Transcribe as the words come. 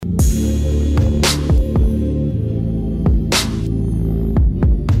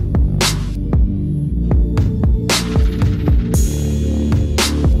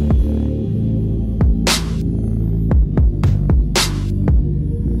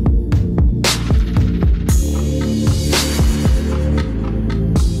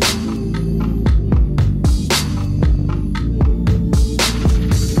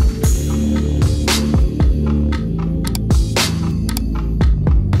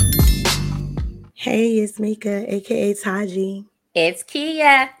Hey, it's Mika, aka Taji. It's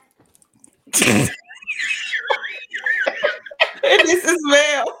Kia. And this is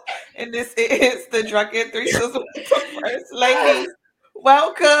Mel. And this is the Drunken Threesomes with the First Lady.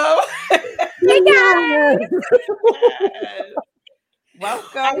 Welcome. Hey guys. Yes.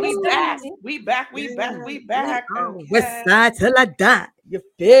 Welcome. We back. We back. We back. We back. West Okay. side till I die. You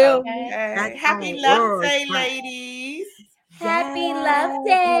feel me? Okay. Okay. That's Happy our Love world. Day, ladies. Happy Love Love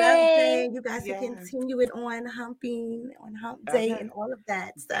Day. Day. You guys can Yes. continue it on humping, on hump day, Okay. and all of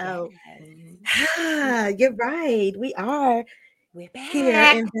that. So, Mhm. you're right. We are We're here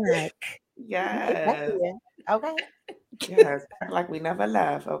back. and back. Right back Yes. here. Okay. Yes. Act like we never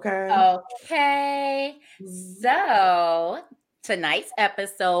left. Okay. Okay. Mhm. So tonight's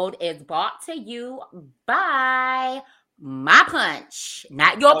episode is brought to you by My Punch.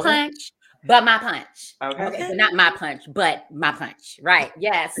 Not your Okay. punch, but my punch. Okay. Okay, Okay. so not my punch, but my punch. Right.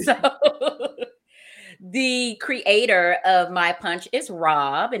 Yes. So the creator of My Punch is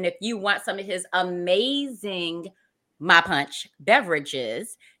Rob. And if you want some of his amazing My Punch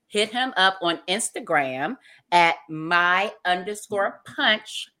beverages, hit him up on Instagram at my_punch_.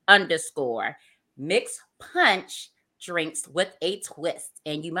 Mix punch drinks with a twist.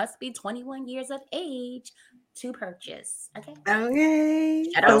 And you must be 21 years of age to purchase. Okay. Okay.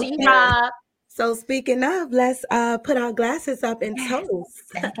 Shout out to you, Rob. So speaking of, let's put our glasses up and Yes. toast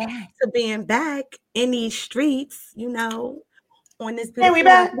Okay. to being back in these streets, on this Hey, we beautiful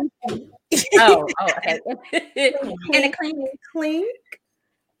back. Okay. And a clean. clean.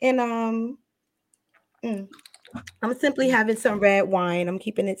 And I'm simply having some red wine. I'm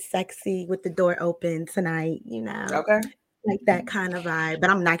keeping it sexy with the door open tonight, Okay. like that kind of vibe. But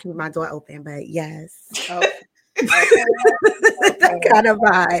I'm not keeping my door open, but yes. Okay. That kind of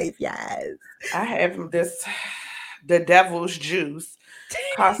vibe, yes. I have the devil's juice,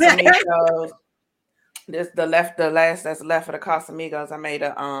 Casamigos. This the last that's left of the Casamigos. I made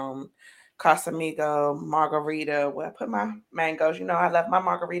a Casamigo margarita. Well, I put my mangoes. You know, I love my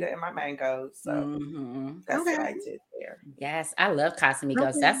margarita and my mangoes, so Mhm. that's what Okay. I did there. Yes, I love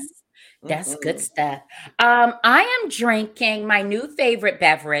Casamigos. Okay. That's good Mhm. stuff. I am drinking my new favorite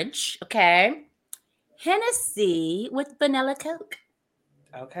beverage. Okay, Hennessy with vanilla Coke.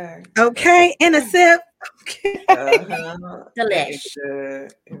 Okay. Okay, in a sip. Uh-huh. It is Delish.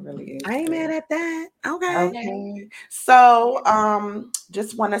 good. It really is I ain't mad good. at that. Okay. Okay. So,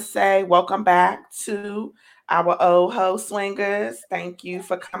 just want to say welcome back to our old ho swingers. Thank you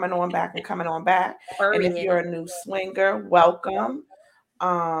for coming on back and coming on back. And if you're a new swinger, welcome.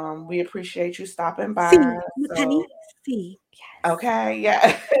 We appreciate you stopping See, by. Penny. So, See. okay,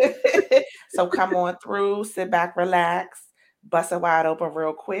 yeah. So come on through, sit back, relax, bust it wide open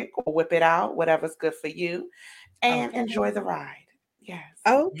real quick, or whip it out, whatever's good for you, and Okay. enjoy the ride. Yes.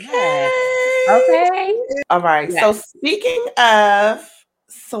 Yes. Okay. Okay. All right. So Yes. speaking of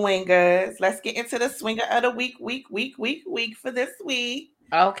swingers, let's get into the swinger of the week for this week.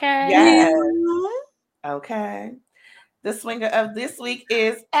 Okay. Yes. Yeah. Okay. The swinger of this week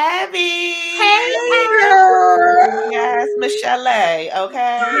is Abby. Hey, Yes, Michelle.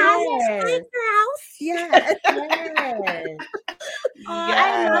 Okay. yes. Yes. Yes. Oh,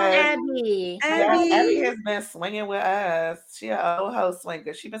 I love Yes. Abby. Yes, Abby Abby. has been swinging with us. She an old host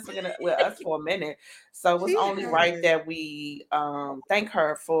swinger. She's been swinging with us for a minute, so it was She only right has. that we thank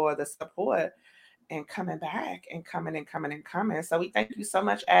her for the support and coming back and coming and coming and coming. So we thank you so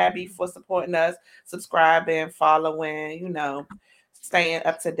much, Abby, for supporting us, subscribing, following, staying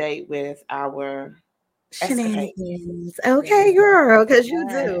up to date with our escapade. Shenanigans. Okay, girl, because you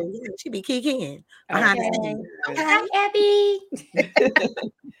Yes. do. She be kicking behind the Okay. scenes. Okay. Okay. Hi, Abby.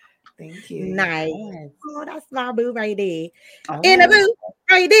 Thank you. Nice. Yes. Oh, that's my boo right there. In a Oh, boo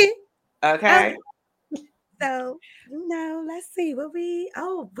right there. Okay. Okay. So, let's see what we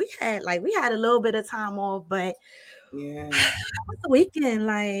had a little bit of time off, but Yeah. what's the weekend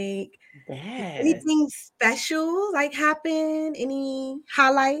like? yes. Anything special like happen? Any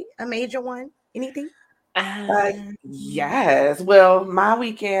highlight, a major one? Anything? Yes. Well, my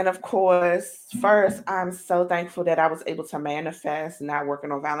weekend, of course, first, I'm so thankful that I was able to manifest not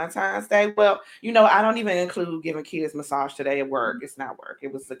working on Valentine's Day. Well, I don't even include giving kids massage today at work. It's not work.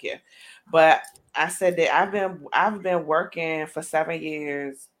 It was a gift. But I said that I've been working for 7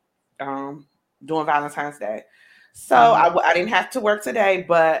 years, doing Valentine's Day. So I didn't have to work today,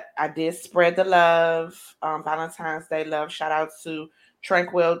 but I did spread the love, Valentine's Day love. Shout out to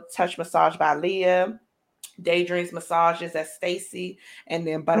Tranquil Touch Massage by Leah. Daydreams Massages, that's Stacy, and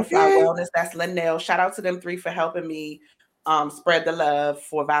then Butterfly Okay. Wellness, that's Linnell. Shout out to them three for helping me spread the love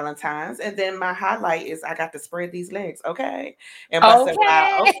for Valentine's. And then my highlight is I got to spread these legs, okay? And bust it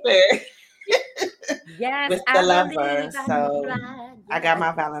wide Okay. open. Yes, with I the lover. believe I So can fly. I got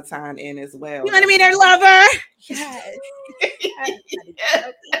my Valentine in as well. You want to be their lover? Yes.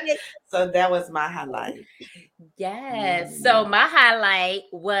 Okay. So that was my highlight. Yes. So my highlight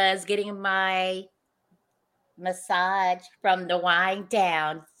was getting my massage from the wind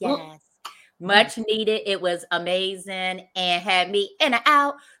down. Yes. Much needed. It was amazing and had me in and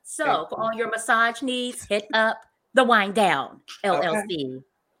out. So for all your massage needs, hit up the Wind Down LLC.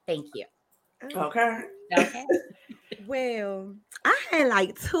 Thank you. Okay. Okay. Well, I had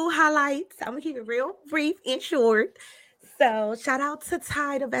like 2 highlights. I'm gonna keep it real brief and short. So shout out to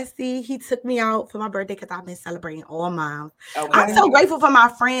Ty the bestie. He took me out for my birthday because I've been celebrating all month. Okay. I'm so grateful for my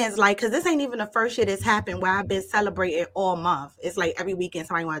friends, like, because this ain't even the first year this happened where I've been celebrating all month. It's like every weekend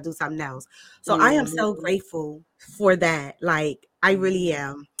somebody want to do something else. So I am so grateful for that. Like, I really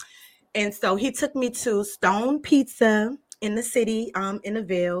am. And so he took me to Stone Pizza in the city, in the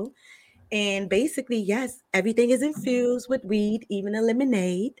Ville. And basically, yes, everything is infused with weed, even the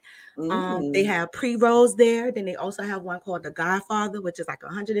lemonade. They have pre-rolls there. Then they also have one called the Godfather, which is like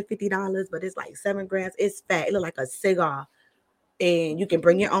 $150, but it's like 7 grams. It's fat. It looks like a cigar. And you can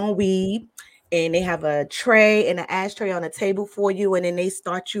bring your own weed. And they have a tray and an ashtray on the table for you. And then they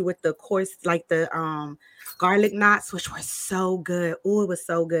start you with the course, like the garlic knots, which was so good. Oh, it was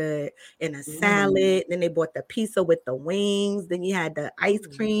so good. And a salad. Then they bought the pizza with the wings. Then you had the ice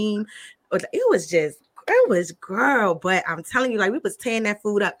cream. It was girl. But I'm telling you, like, we was tearing that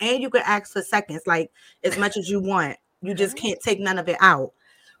food up. And you could ask for seconds, like as much as you want. You just can't take none of it out.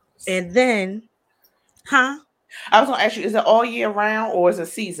 And then, I was gonna ask you, is it all year round or is it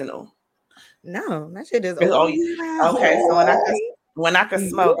seasonal? No, that shit is It's all year round. Okay, so when I can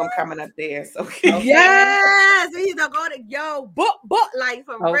smoke, I'm coming up there. So yes, we gonna go to book like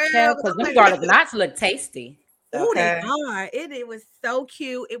for real. Because them garlic knots look tasty. Oh, they are. It was so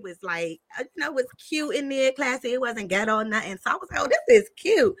cute. It was like, it was cute in there, classy. It wasn't ghetto or nothing. So I was like, oh, this is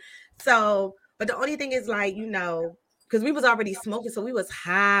cute. So, but the only thing is like, because we was already smoking, so we was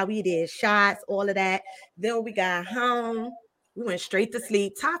high. We did shots, all of that. Then when we got home, we went straight to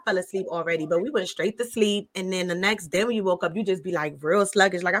sleep. Ty fell asleep already, but we went straight to sleep. And then the next day when you woke up, you just be like real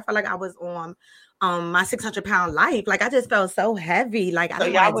sluggish. Like I felt like I was on my 600-pound life. Like I just felt so heavy. Like so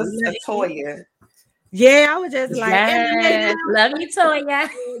y'all was Toya. Yeah, I was just like, yes, love you, Toya.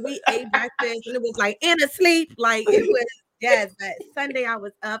 We ate breakfast and it was like in a sleep. Like it was, yes. But Sunday I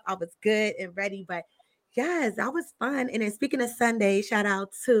was up, I was good and ready. But yes, that was fun. And then speaking of Sunday, shout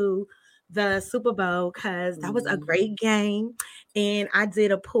out to the Super Bowl because that was a great game. And I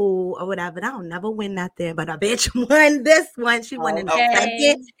did a pool or whatever. I don't never win nothing, but I bitch won this one. She won in the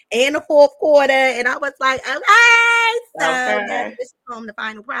second and the fourth quarter. And I was like, okay, so this is home the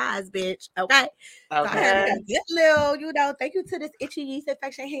final prize, bitch. Okay. So I had a good little, thank you to this itchy yeast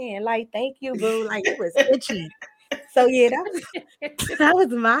infection hand. Like, thank you, boo. Like it was itchy. So yeah, that was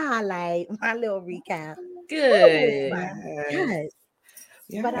my highlight, my little recap. Good. Yes.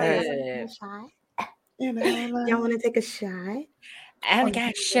 But I want to take a shot. Y'all want to take a shot? I haven't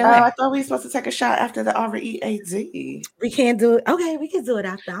got a shot. I thought we were supposed to take a shot after the READ. We can't do it. Okay, we can do it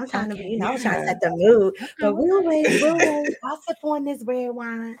after. I'm trying to, I was trying to set the mood. But we'll wait. I'll sip on this red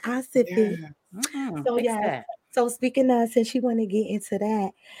wine. I'll sip it. So yeah. So speaking of, since you want to get into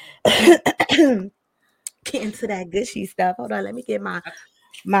that, get into that gushy stuff. Hold on, let me get my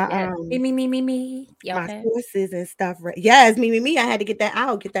me. Yeah, my sources and stuff. Right. Yes, me. I had to get that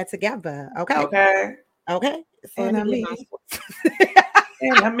out, get that together. Okay. So and me.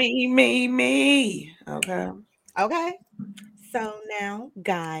 Okay. So now,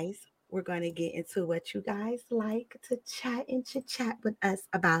 guys, we're going to get into what you guys like to chat and chit-chat with us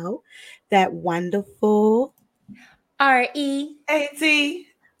about. That wonderful READ.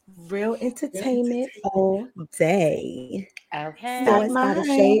 Real entertainment all day. Okay. So it's by the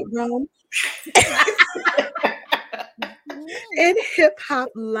Shade Room. And Hip Hop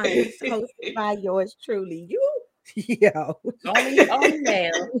Lunch, hosted by yours truly. Only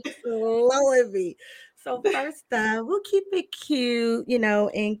male. Love me. So first up, we'll keep it cute,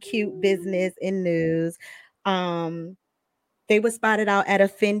 in cute business and news. They were spotted out at a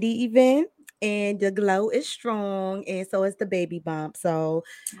Fendi event. And the glow is strong, and so is the baby bump. So,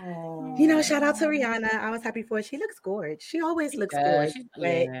 shout out to Rihanna. I was happy for her. She looks gorgeous. She always looks gorgeous.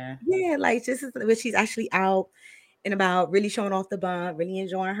 Like this is when she's actually out and about, really showing off the bump, really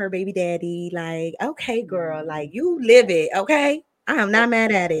enjoying her baby daddy. Like, okay, girl, like you live it. Okay, I am not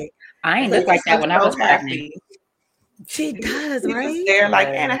mad at it. I ain't look like that when I was happy. She does, right? They're like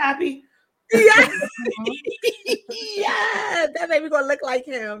Anna happy. Yeah. Yeah, that baby gonna look like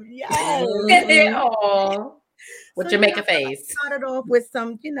him. Yeah. With So, Jamaica face. Started off with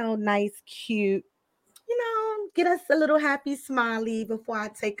some, nice, cute, get us a little happy smiley before I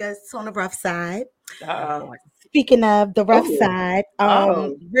take us on the rough side. Speaking of the rough side,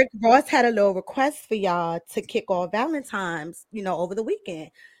 Rick Ross had a little request for y'all to kick off Valentine's, over the weekend.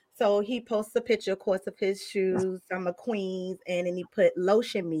 So he posts a picture, of course, of his shoes, some of Queens, and then he put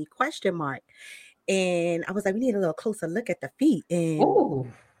 "lotion me?" ? And I was like, we need a little closer look at the feet. And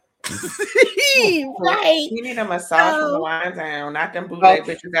right, you need a massage from the wine down, not them bootleg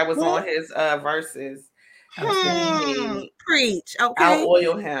bitches that was on his verses. Preach, okay. I'll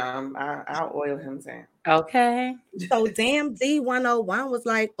oil him. I'll oil him down. Okay. So damn D101 was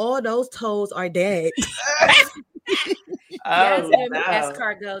like, all those toes are dead. Yes,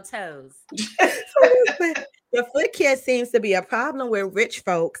 escargot toes. The foot care seems to be a problem with rich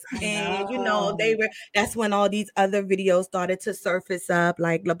folks, and that's when all these other videos started to surface up,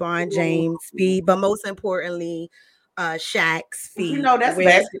 like LeBron James' feet, but most importantly, Shaq's feet. That's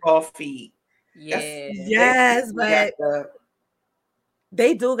basketball feet. Yes, but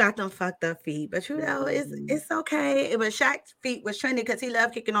they do got them fucked up feet. But it's okay. But Shaq's feet was trending because he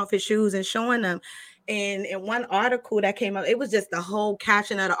loved kicking off his shoes and showing them. And in one article that came up, it was just the whole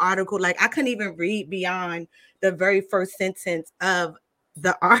caption of the article. Like I couldn't even read beyond the very first sentence of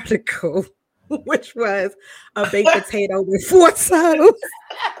the article, which was a baked potato with 4 toes.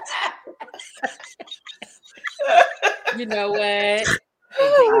 You know what?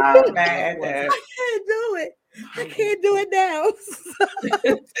 I can't do it. I can't do it now.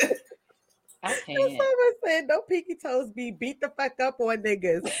 I can't. Someone said, "No pinky toes be beat the fuck up on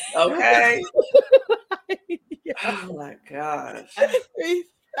niggas." Okay. Oh my gosh.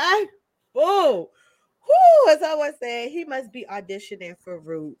 Respectful. As someone said, he must be auditioning for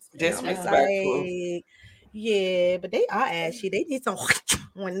Roots. Disrespectful. Like, yeah, but they are ashy. They need some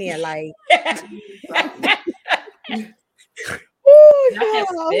on there, like. That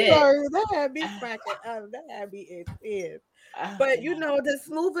had me cracking up. That had me intense. But to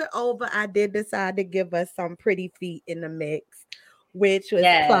smooth it over, I did decide to give us some pretty feet in the mix, which was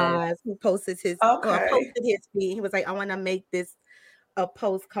Plies, who posted his feet. He was like, I want to make this a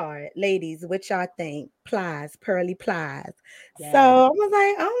postcard. Ladies, what y'all think? Plies, pearly Plies. So I was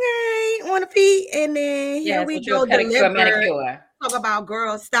like, okay, on the feet. And then here we go. Manicure. Talk about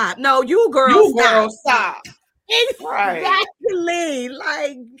girls stop. No, you girls stop. Exactly.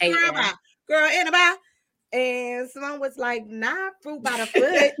 Like, girl, anybody? And someone was like, not fruit by the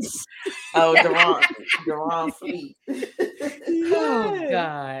foot. The wrong feet. Oh,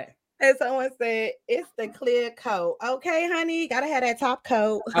 God. And someone said, it's the clear coat. Okay, honey, gotta have that top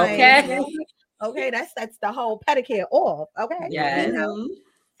coat. Okay. Okay, that's the whole pedicure off. Okay. Yeah.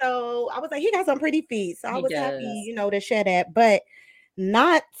 So I was like, he got some pretty feet. So I was happy, to share that. But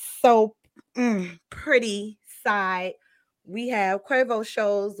not so pretty side. We have Quavo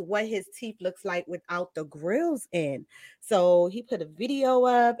shows what his teeth looks like without the grills in. So he put a video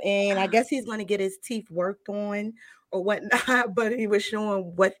up, and I guess he's going to get his teeth worked on or whatnot, but he was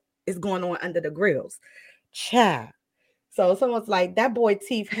showing what is going on under the grills. Child. So someone's like, that boy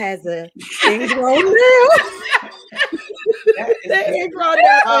teeth has a ingrown nail.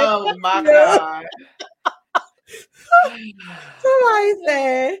 Oh my God. Somebody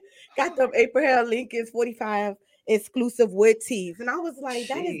said, got them Abraham Lincoln's 45 exclusive wood teeth. And I was like,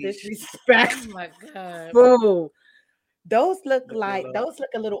 that is disrespectful. Oh my God. Boo. Those look a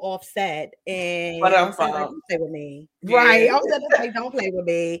little offset. And don't play with me. Yeah. Right. I was like, don't play with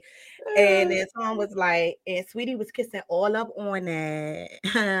me. And then someone was like, and Sweetie was kissing all up on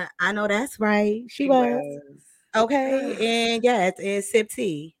that. I know that's right. She was. Okay. And yes, and sip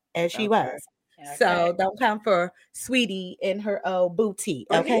tea. And she was. Okay. So don't come for Sweetie and her booty.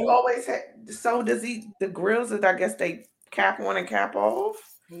 Okay. He always had. So does he? The grills, I guess they cap on and cap off.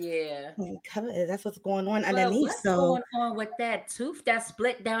 Yeah, that's what's going on underneath. What's going on with that tooth that's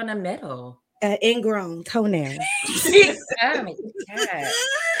split down the middle? Ingrown toenail.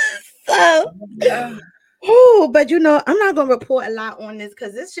 Oh my God. But I'm not gonna report a lot on this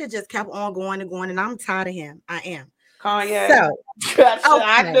because this shit just kept on going and going, and I'm tired of him. I am. Kanye. So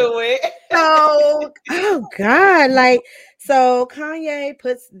I knew it. So, oh God, so Kanye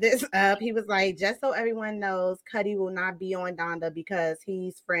puts this up. He was like, just so everyone knows, Cudi will not be on Donda because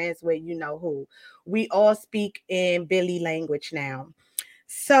he's friends with you know who. We all speak in Billy language now.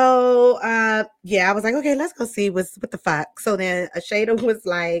 So I was like, okay, let's go see what the fuck. So then Ashada was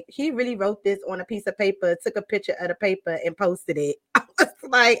like, he really wrote this on a piece of paper, took a picture of the paper and posted it. I was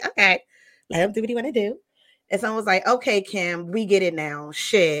like, okay, let him do what he want to do. And someone was like, okay, Kim, we get it now.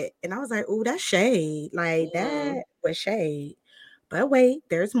 Shit. And I was like, ooh, that's shade. Like, that was shade. But wait,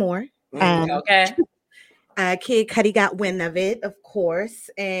 there's more. Okay. Kid Cudi got wind of it, of course,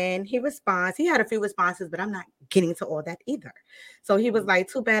 and he responds. He had a few responses, but I'm not getting to all that either. So he was like,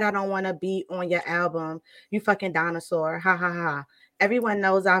 "Too bad I don't want to be on your album. You fucking dinosaur. Ha ha ha. Everyone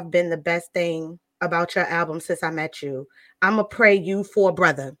knows I've been the best thing about your album since I met you. I'ma pray you for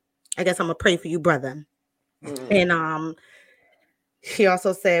brother. I guess I'm gonna pray for you, brother." And she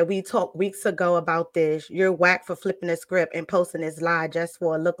also said, "We talked weeks ago about this. You're whack for flipping the script and posting this lie just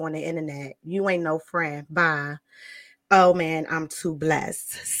for a look on the internet. You ain't no friend. Bye." Oh man, I'm too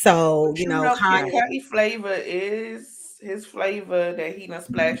blessed. So, Kid Cudi flavor is his flavor that he done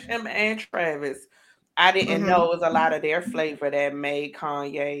splashed him and Travis. I didn't know it was a lot of their flavor that made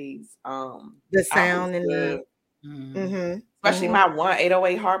Kanye's the sound and the especially my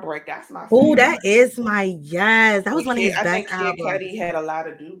 1-808 Heartbreak. That's my favorite. Oh, that is my yes. That was one of his best albums. I think Kid Cudi had a lot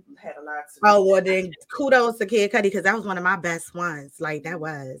to do. Oh, well then kudos to Kid Cudi because that was one of my best ones. Like that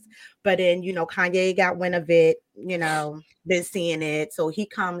was. But then, Kanye got wind of it, been seeing it. So he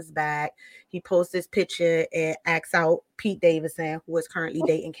comes back, he posts this picture and asks out Pete Davidson, who is currently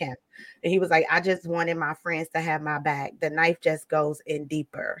dating Kim. And he was like, "I just wanted my friends to have my back. The knife just goes in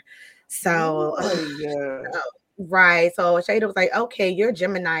deeper." So right. So Shada was like, "Okay, you're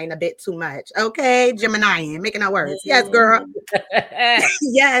Gemini-ing a bit too much." Okay, Gemini-ing, making our words. Yes, girl.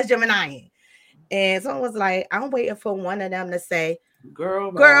 Yes, Gemini-ing. And someone was like, "I'm waiting for one of them to say,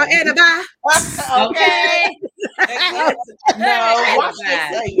 girl, Annabelle." Okay.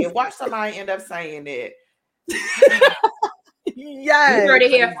 No, watch somebody end up saying it. Yes. You heard it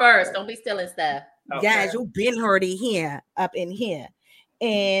here first. Don't be stealing stuff. Okay. Yes, you've been heard it here, up in here.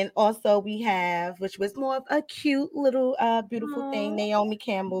 And also we have, which was more of a cute little beautiful thing, Naomi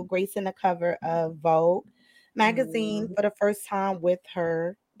Campbell gracing the cover of Vogue magazine for the first time with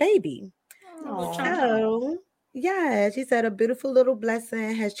her baby. So yeah, she said, "A beautiful little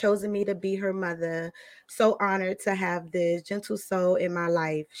blessing has chosen me to be her mother. So honored to have this gentle soul in my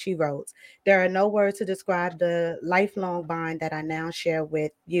life," she wrote. "There are no words to describe the lifelong bond that I now share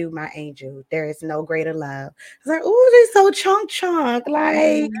with you, my angel. There is no greater love." I was like, "Oh, they're so chunk.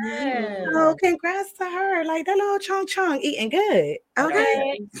 Like, oh, congrats to her. Like that little chunk eating good."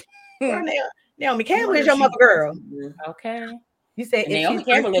 Okay. Naomi Campbell is your mother girl. Okay. You said Naomi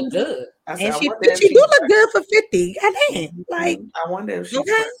Campbell look good. And she do look good for 50. Goddamn. Like, I wonder if she's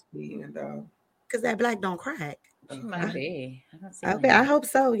because that black don't crack. She might be. Okay, I hope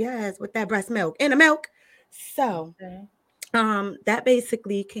so. Yes, with that breast milk and the milk. So, that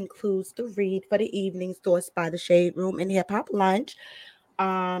basically concludes the read for the evening's Thoughts by the Shade Room and Hip Hop Lunch.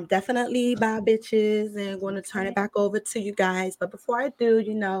 Definitely bye, bitches, and going to turn it back over to you guys. But before I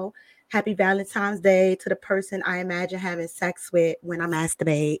do, happy Valentine's Day to the person I imagine having sex with when I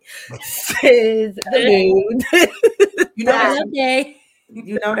masturbate. Says that's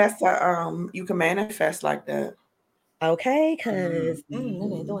you can manifest like that. Okay, because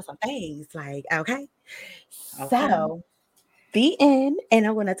we're doing some things like okay. So the end, and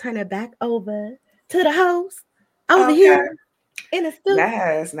I'm gonna turn it back over to the host over here in the studio.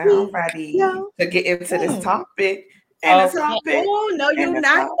 Yes, now I'm ready to get into this topic. Oh, no, you're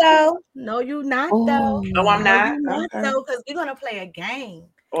not though. No, you're not though. No, I'm not. You're not though, because we're gonna play a game.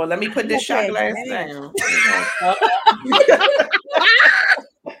 Well, let me put this shot glass down.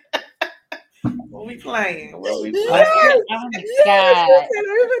 What we playing? Oh my God. Let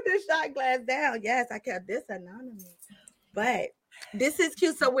me put this shot glass down. Yes, I kept this anonymous. But this is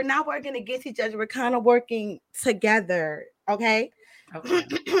cute. So we're not working against each other. We're kind of working together. Okay.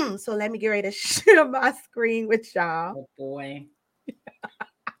 So let me get ready to share my screen with y'all. Oh boy.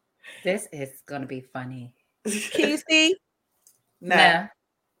 This is gonna be funny. Can you see? No.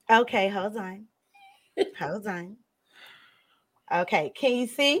 Okay, hold on. Okay, can you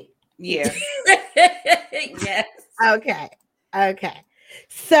see? Yeah. Yes. Okay.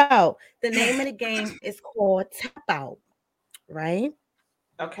 So the name of the game is called Tap Out, right?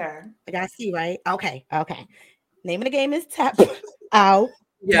 Okay. I gotta see, right? Okay. Name of the game is Tap Out.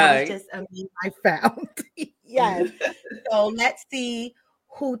 Yeah. Just a meme I found. Yes. So let's see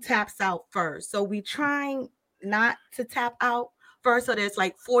who taps out first. So we trying not to tap out first. So there's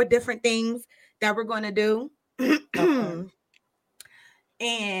like 4 different things that we're going to do. Okay.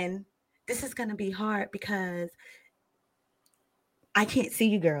 And this is going to be hard because I can't see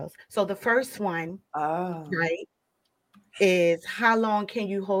you girls. So the first one, right, is how long can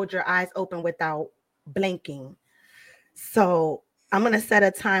you hold your eyes open without blinking? So I'm going to set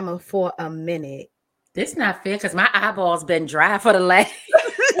a timer for a minute. This is not fair because my eyeball's been dry for the last.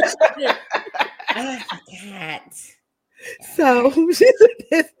 I forgot. So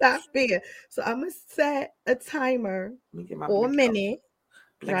it's not fair. So I'm going to set a timer for a minute.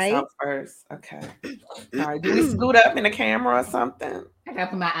 Blinks out first. Okay. All right. Do we scoot up in the camera or something? I gotta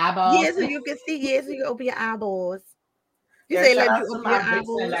put my eyeballs. Yeah, so you can see. Yeah, so you open your eyeballs. You Yeah, say shout let out you to open my your Vixen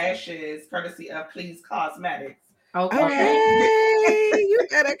eyeballs. lashes, courtesy of Please Cosmetics. Okay, you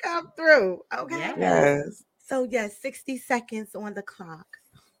gotta come through. Okay. Yes. So 60 seconds on the clock.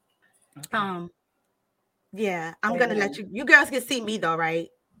 Okay. Yeah, I'm gonna let you girls can see me though, right?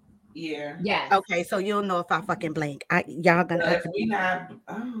 Yeah. Yes. Okay, so you'll know if I fucking blink. Y'all gonna have to we be not.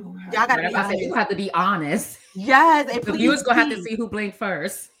 y'all gotta be honest. You have to be honest. Yes, and The viewers gonna have to see who blinked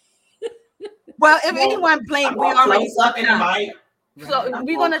first. Well, if anyone blink, we already up in the mic. So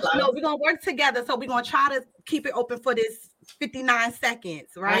we're gonna work together. So we're gonna try to keep it open for this 59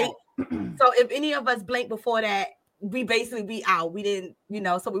 seconds, right? So if any of us blink before that, we basically be out. We didn't,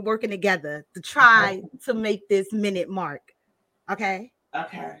 so we're working together to try to make this minute mark. Okay.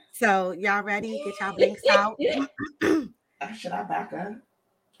 Okay. So y'all ready? Get y'all blinks out. Should I back up?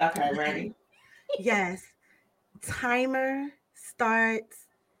 Okay, ready? Yes. Timer starts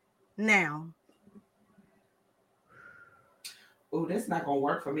now. Oh, this is not gonna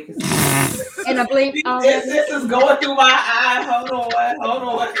work for me because and a blink. This is going through my eye. Hold on.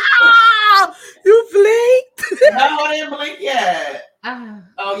 Oh, you blinked? No, I didn't blink yet. Y'all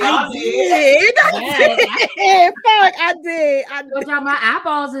did. Fuck, I did. Y'all, my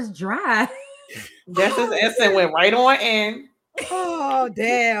eyeballs is dry. Just as instant went right on in. Oh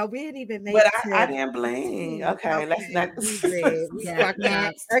damn, we didn't even make it. But I didn't blink. Okay, let's not.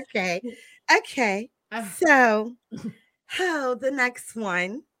 Okay. So, the next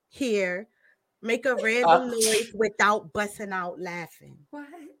one here. Make a random noise without busting out laughing. What?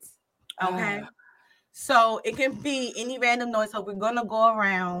 Okay. So it can be any random noise. So we're gonna go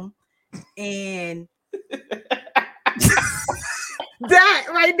around and that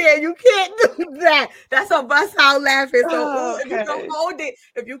right there, you can't do that. That's a bust out laughing. So if you can hold it,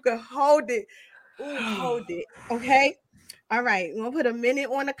 hold it. Okay. All right. We're gonna put a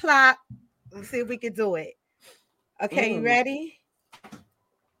minute on the clock. Let's see if we can do it. Okay, you ready?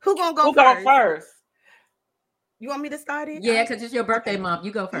 Who gonna go first? You want me to start it? Yeah, because it's your birthday month.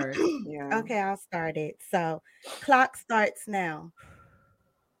 You go first. Yeah. Okay, I'll start it. So, clock starts now.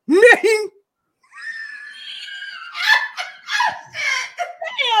 Yeah.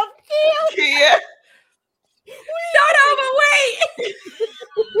 Start over. Wait.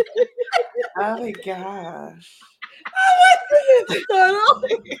 Oh my gosh.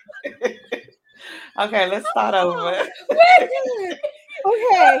 Okay, let's start over.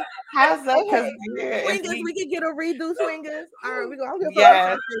 Okay. How's that? Swingers, we can get a redo, swingers. All right, we're going to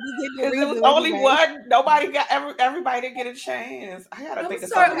it was only one. Nobody got everybody didn't get a chance. I gotta think of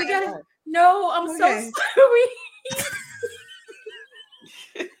something. I'm so sorry.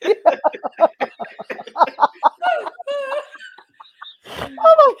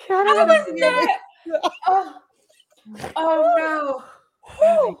 Oh my God. Oh no.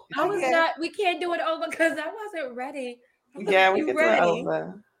 I was not. We can't do it over because I wasn't ready. Yeah, we can do it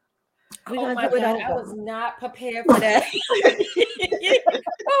over. Oh my God, I was not prepared for that.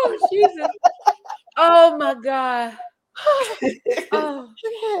 Oh Jesus. Oh my God. Oh.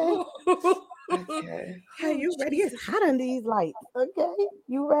 Okay. Hey, you ready? It's hot on these lights. Okay,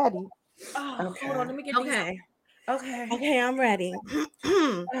 you ready? Okay. Hold on, let me get these. Okay, I'm ready.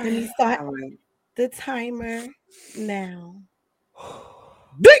 Let me start the timer now.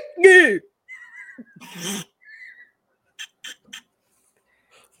 Big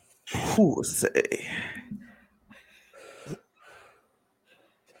Pussy.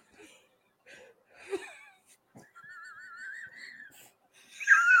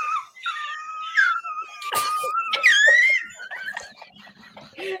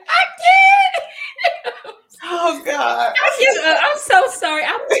 Oh God! I'm so sorry.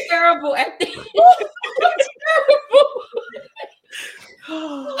 I'm terrible at this. I'm terrible.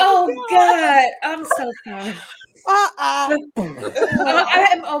 Oh God! I'm so sorry. I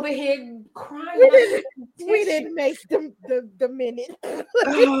am over here crying. We didn't make the minute.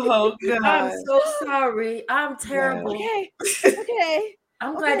 Oh God! I'm so sorry. I'm terrible. Okay.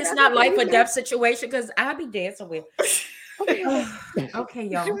 I'm glad it's not life or death situation because I'll be dancing with. Okay,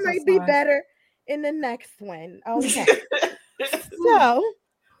 y'all. You might be better in the next one. Okay. So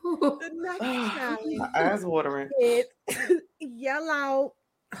the next challenge. My eyes watering. Is yell out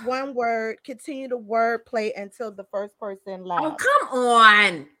one word, continue the word play until the first person laughs. Oh, come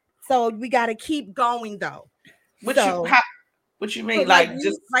on. So we got to keep going though. What you mean? Like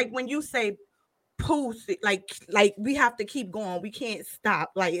when you say pussy, like we have to keep going. We can't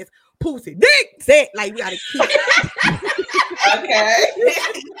stop. Like it's pussy, dick, set. Like we got to keep. Okay.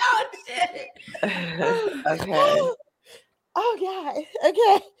 Oh, shit. Okay. Oh God.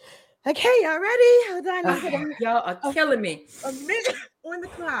 Okay. Okay, y'all ready? Hold on. I Okay, put y'all are killing me. a minute on the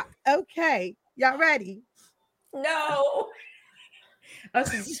clock. Okay. Y'all ready? No.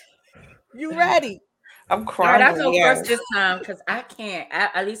 Okay. You ready? I'm All right, crying. I'll go Yes. first this time because I can't.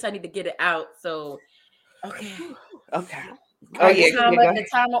 At least I need to get it out. So, okay. Okay. All Oh right, yeah. the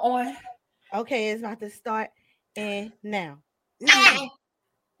timer on. Okay, it's about to start. And now.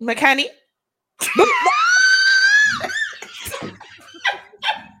 Mechanic.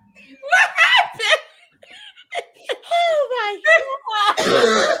 What happened? Oh my God.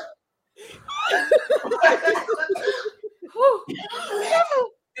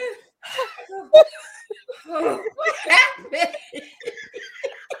 What happened?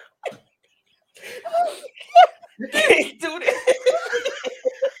 You can't do this.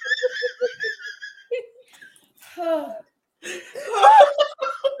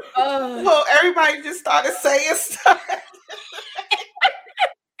 Well, everybody just started saying stuff.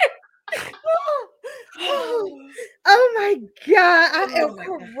 Oh my God. I Oh am my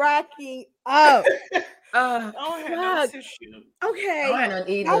God. cracking up. I don't have no Fuck. tissue. Okay. I don't That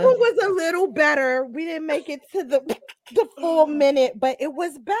either. one was a little better. We didn't make it to the full minute, but it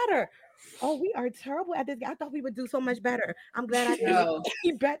was better. Oh, we are terrible at this. I thought we would do so much better. I'm glad I No.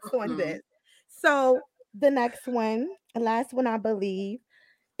 did bets on Mm-mm. this. So the next one, the last one I believe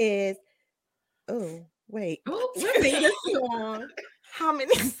is wait. Oops. Sing a song. How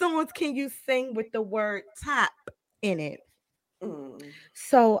many songs can you sing with the word tap in it?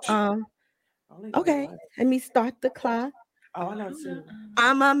 So Only okay, one. let me start the clock. Oh, I know two.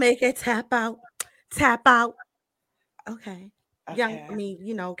 I'ma make it tap out. Tap out. Okay. Young, Okay. I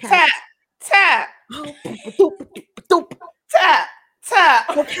mean, Tap, tap, Oh, doop, doop. tap,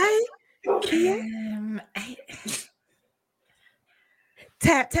 tap. Okay. Kia,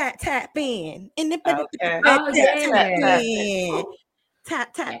 tap, tap, tap in. In the Okay. tap, Oh, tap, tap yeah. in.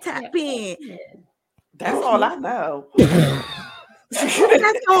 Tap, tap, tap in. That's all I know.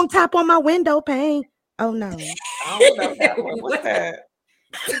 That song tap on my window pane. Oh no. I don't know that one. What's that?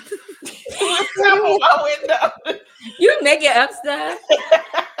 What's tap on my window? You making up stuff?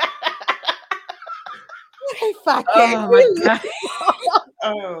 Hey, fuck it. Oh my God.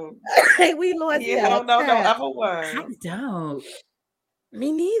 Oh, Hey, we lost yeah, I don't know no other one. I don't.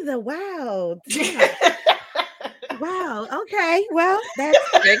 Me neither. Wow. Damn. Wow. Okay. Well, that's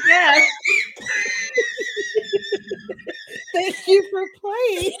Good guess. thank you for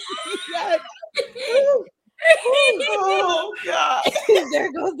playing. Yes. Woo. Oh God.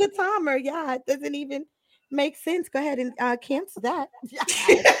 There goes the timer. Yeah, it doesn't even make sense. Go ahead and cancel that.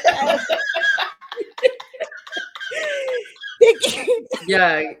 Thank you.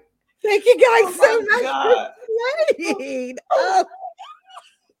 Yeah. Thank you guys so Oh much God. for playing. Oh,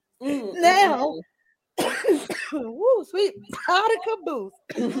 now, woo, sweet pot of caboose.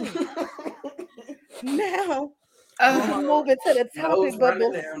 Now, we're moving to the topic, but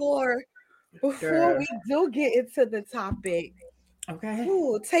before we do get into the topic, Okay.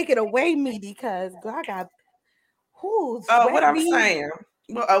 take it away, Meaty, because I got what I'm saying.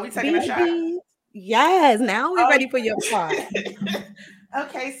 Well, are we taking a shot? Yes, now we're ready for your part.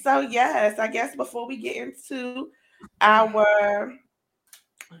 Okay, so yes, I guess before we get into our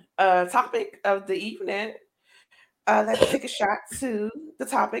topic of the evening, let's take a shot to the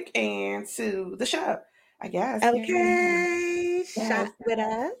topic and to the show, I guess. Okay, Yes. shot with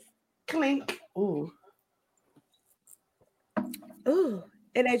us. Clink. Ooh. Ooh.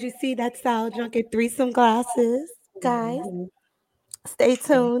 And as you see, that's our drunken threesome glasses, guys. Stay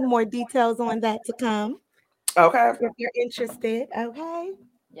tuned. More details on that to come. Okay. If you're interested. Okay.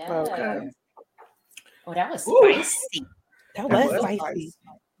 Yeah. Okay. Oh, that was Ooh. spicy. That was spicy.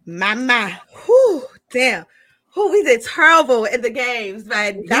 Mama. Whew, damn. Who we did terrible in the games,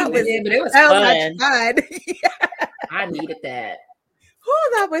 man. That was but it was so fun. much fun. I needed that.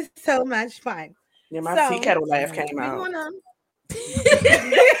 Oh, that was so much fun. Yeah, my tea kettle laugh came out.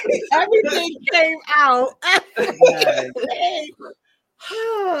 Everything came out.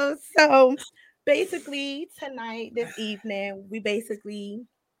 Oh, so basically tonight, this evening, we basically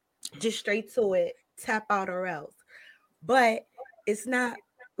just straight to it, tap out or else. But it's not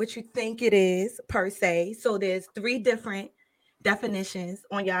what you think it is per se. So there's 3 different definitions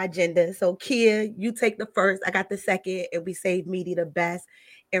on your agenda. So Kia, you take the first, I got the second, and we save Meaty the best,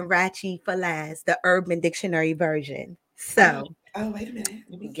 and Ratchy for last, the Urban Dictionary version. So wait a minute.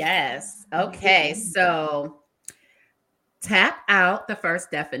 Yes. Okay. So tap out, the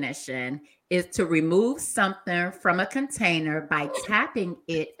first definition, is to remove something from a container by tapping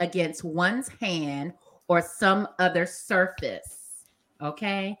it against one's hand or some other surface.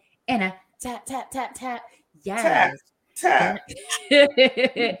 Okay. And a tap, tap, tap, tap. Yes. Tap.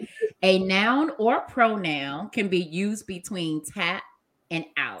 A noun or pronoun can be used between tap and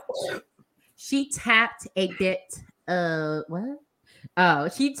out. She tapped a bit of what? Oh,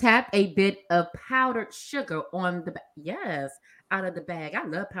 she tapped a bit of powdered sugar on the yes, out of the bag. I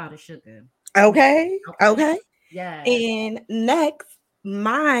love powdered sugar. Okay. Okay. Yes. And next,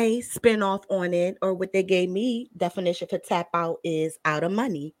 my spin-off on it, or what they gave me definition for tap out, is out of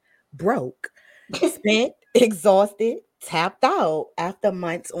money, broke, spent, exhausted, tapped out after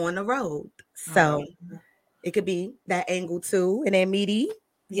months on the road. So it could be that angle too. And then meaty.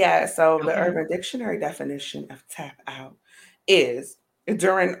 Yeah, so the Urban Dictionary definition of tap out is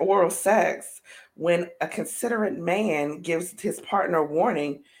during oral sex when a considerate man gives his partner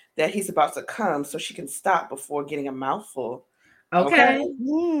warning that he's about to come so she can stop before getting a mouthful. Okay.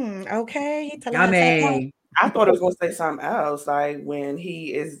 Okay. Yummy. I thought it was going to say something else, like when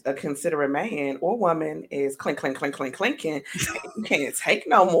he is a considerate man or woman is clink, clink, clink, clink, clinking. You can't take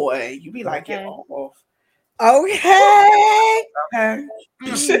no more. You be like, get off. Okay. Okay.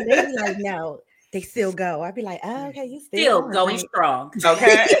 They be like, no, they still go. I'd be like, oh, okay, you still going strong.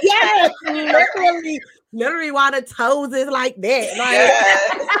 Okay. Yes, literally while the toes is like that.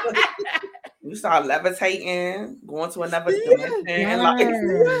 Like you start levitating, going to another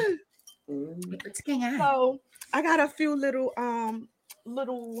dimension. So I got a few little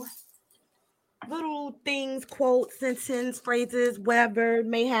things, quotes, sentence, phrases, whatever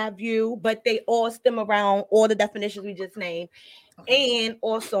may have you, but they all stem around all the definitions we just named. And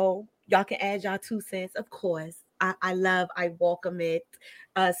also y'all can add y'all 2 cents, of course. I welcome it.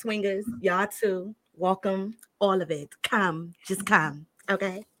 Swingers, y'all too. Welcome all of it. Just come.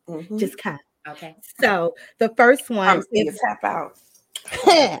 Okay. Just come. Okay. So the first one is tap out.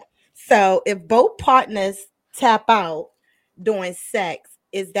 So if both partners tap out during sex,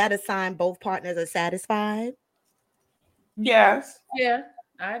 is that a sign both partners are satisfied? Yes. Yeah,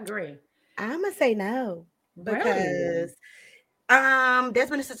 I agree. I'm gonna say no because there's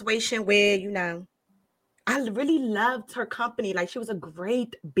been a situation where I really loved her company, like she was a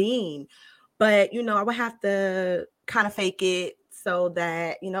great being, but I would have to kind of fake it so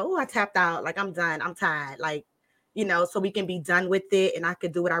that I tapped out, like I'm done, I'm tired, like so we can be done with it and I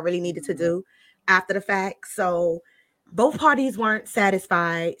could do what I really needed to do after the fact. So both parties weren't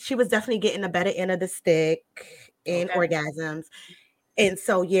satisfied. She was definitely getting the better end of the stick in orgasms. And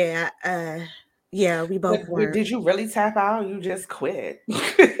so, we both weren't. Did you really tap out? You just quit.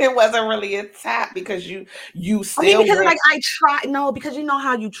 It wasn't really a tap because you still. Because like I try. No, because you know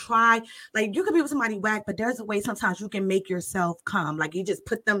how you try. Like you could be with somebody whack, but there's a way sometimes you can make yourself come. Like you just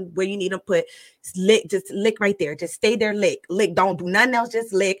put them where you need them put. Just lick right there. Just stay there. Lick. Don't do nothing else.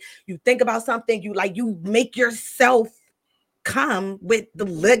 Just lick. You think about something. You make yourself come with the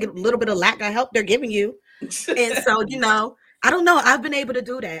little bit of lack of help they're giving you. And so I don't know. I've been able to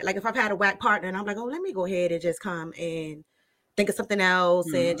do that. Like if I've had a whack partner and I'm like, oh, let me go ahead and just come and think of something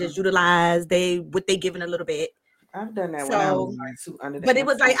else and just utilize what they giving a little bit. I've done that when I was like under the. But it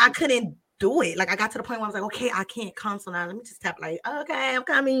was like I couldn't do it. Like I got to the point where I was like, okay, I can't come. So now let me just tap like, okay, I'm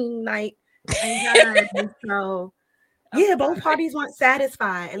coming. Like, and so yeah, both parties weren't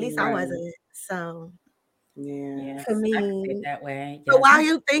satisfied. At least I wasn't. So yeah, for me that way. So why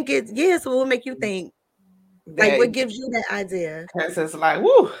you think it's so what would make you think? Like what gives you that idea? Because it's like,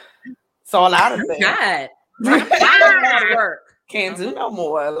 woo, it's all out of there. Work. Can't do no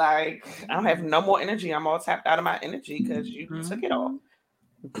more. Like I don't have no more energy. I'm all tapped out of my energy because you took it all.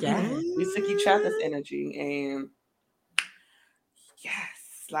 Yeah, we took each other's energy, and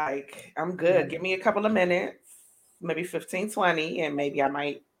yes, like I'm good. Give me a couple of minutes, maybe 15, 20, and maybe I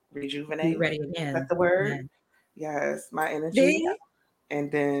might rejuvenate. Be ready again. That's the word. Yeah. Yes, my energy. And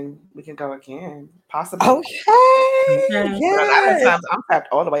then we can go again, possibly. Okay. But a lot of times I'm tapped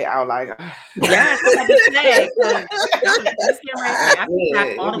all the way out, like I can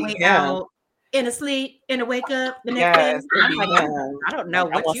tap all the way out, in a sleep, in a wake up, the next day. I'm like, I don't know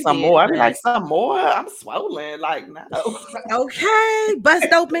what you some did, more. I'm like, some more. I'm swollen. Like, no. Okay, bust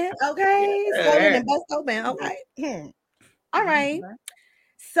open. Okay, swollen and bust open. Okay. All right.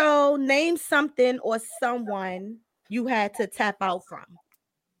 So name something or someone you had to tap out from.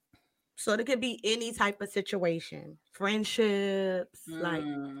 So it could be any type of situation, friendships, like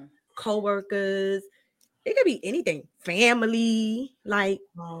co-workers. It could be anything, family. Like,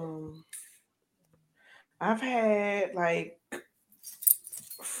 I've had like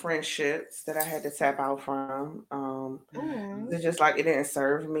friendships that I had to tap out from. It's just like it didn't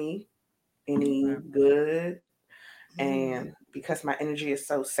serve me any good, and because my energy is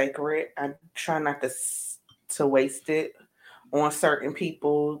so sacred, I try not to waste it on certain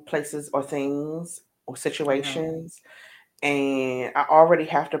people, places, or things or situations. and I already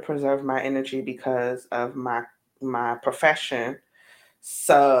have to preserve my energy because of my profession.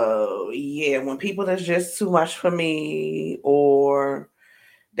 So yeah, when people is just too much for me, or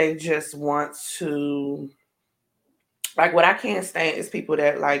they just want to, like, what I can't stand is people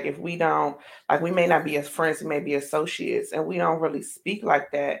that, like, if we don't, like, we may not be as friends, we may be associates, and we don't really speak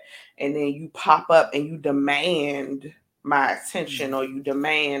like that, and then you pop up and you demand my attention, or you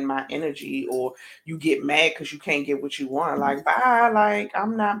demand my energy, or you get mad because you can't get what you want. Like, bye. Like,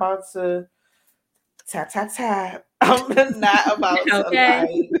 I'm not about to tap tap tap. I'm not about to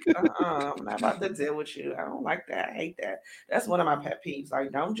I'm not about to deal with you. I don't like that. I hate that. That's one of my pet peeves.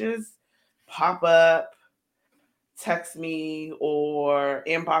 Like, don't just pop up, text me or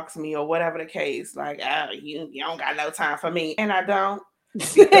inbox me or whatever the case. Like, you don't got no time for me, and I don't.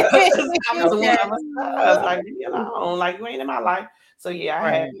 Because I'm the one of stuff. Like, leave me alone. Like, you ain't in my life. So yeah,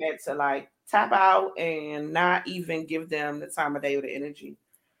 I had to like tap out and not even give them the time of day or the energy.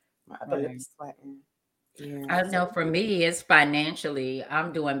 My upper lip is sweating. Yeah. I know for me, it's financially.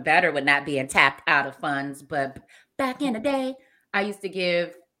 I'm doing better with not being tapped out of funds. But back in the day, I used to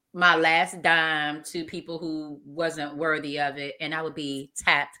give my last dime to people who wasn't worthy of it, and I would be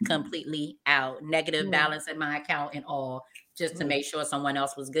tapped completely out, negative balance in my account and all, just to make sure someone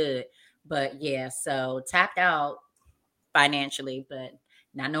else was good. But yeah, so tapped out financially, but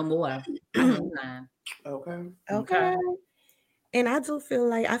not no more. Okay. And I do feel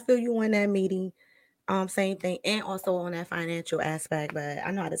like I feel you on that meeting. Same thing, and also on that financial aspect, but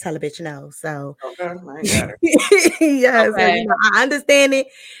I know how to tell a bitch no. So yeah, so, you know, I understand it.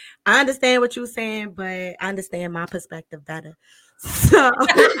 I understand what you're saying, but I understand my perspective better. So I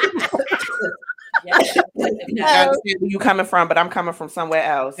understand where you coming from, but I'm coming from somewhere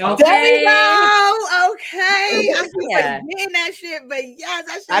else. Okay. There you go. Okay. I was like getting that shit, but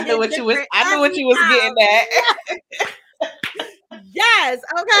yes, I knew what you was. I knew what you was getting at. Yes.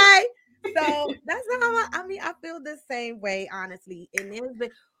 Okay. So that's how I mean, I feel the same way, honestly. And there's been,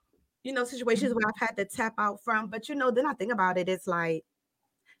 you know, situations where I've had to tap out from, but you know, then I think about it, it's like,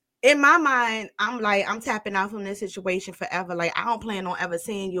 in my mind, I'm tapping out from this situation forever. Like, I don't plan on ever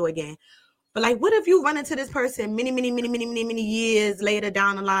seeing you again. But like, what if you run into this person many years later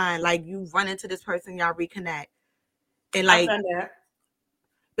down the line? Like, you run into this person, y'all reconnect. And like,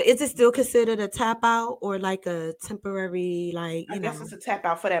 but is it still considered a tap out or like a temporary, like, I guess it's a tap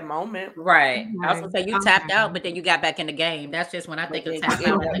out for that moment. Right. I was gonna say you tapped out, but then you got back in the game. That's just when I think of tap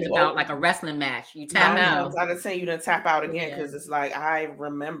out, I think about like a wrestling match. You tap out. I didn't say you didn't tap out again, because it's like, I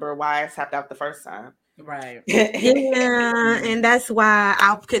remember why I tapped out the first time. Right. Yeah, and that's why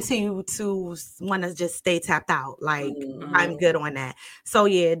I'll continue to want to just stay tapped out. Like, I'm good on that. So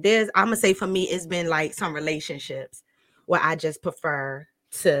yeah, I'm gonna say for me, it's been like some relationships where I just prefer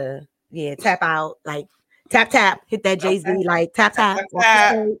to tap out, like tap, hit that Jay-Z, like tap.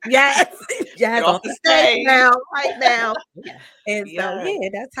 Yes, off the stage now, right now. And so yeah,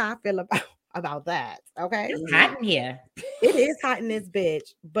 that's how I feel about that. Okay, it's hot in here. It is hot in this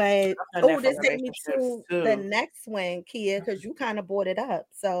bitch, but this takes me to the next one, Kia, because you kind of brought it up.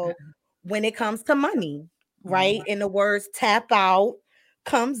 So when it comes to money, right, and the words tap out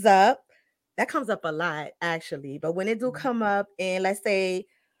comes up, that comes up a lot actually. But when it do come up, and let's say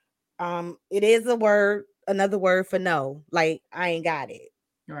it is another word for no, like I ain't got it.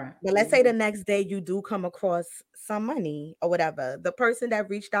 Right. But let's say the next day you do come across some money or whatever. The person that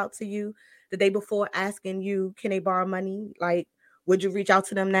reached out to you the day before asking you, can they borrow money? Like, would you reach out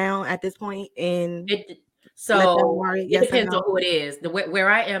to them now at this point? And it depends on who it is. Where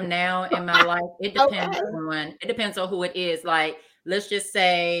I am now in my life, it depends on who it is. Like, let's just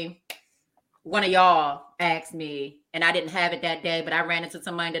say one of y'all asked me and I didn't have it that day, but I ran into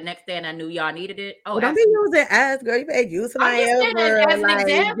somebody the next day and I knew y'all needed it. Oh, don't be using ass, girl. You better use somebody else. As an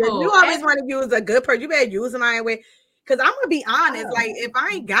example. You always want to use a good person. You better use somebody with. Because I'm gonna be honest, like, if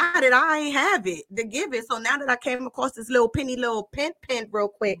I ain't got it, I ain't have it to give it. So now that I came across this little pen real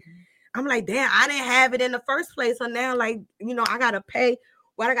quick, I'm like, damn, I didn't have it in the first place. So now, like, you know, I gotta pay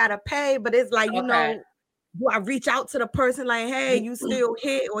what I gotta pay. But it's like, you know, do I reach out to the person like, hey, you still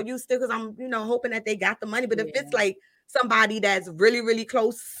hit, or you still, because I'm, you know, hoping that they got the money. But if it's like somebody that's really, really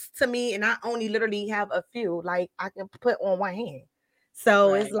close to me and I only literally have a few, like, I can put on one hand.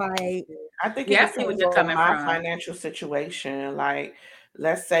 So it's like, I think it depends on my financial situation. Like,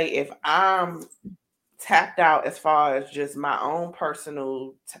 let's say if I'm tapped out as far as just my own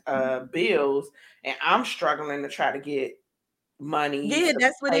personal bills, and I'm struggling to try to get money. Yeah,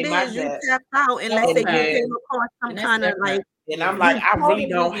 that's what it is. You tap out, and let's say you came across some kind of like. And I'm like, I really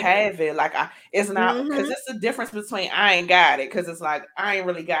don't have it. Like, it's not, because it's the difference between I ain't got it, because it's like I ain't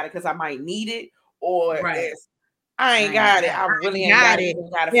really got it because I might need it, or it's I ain't got it. I really ain't got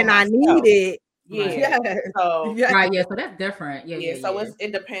it. And I need it. Yeah. So right. Yeah. So that's different. Yeah. So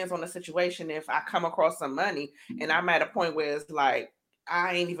it depends on the situation. If I come across some money and I'm at a point where it's like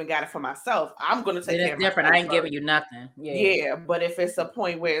I ain't even got it for myself, I'm gonna take care of different. I ain't giving you nothing. Yeah. But if it's a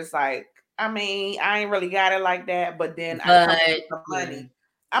point where it's like, I mean, I ain't really got it like that, but then I come with some money.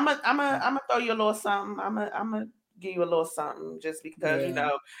 I'm gonna throw you a little something. I'm gonna give you a little something just because you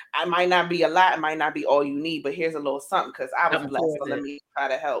know I might not be a lot, it might not be all you need, but here's a little something because I was blessed. So let me try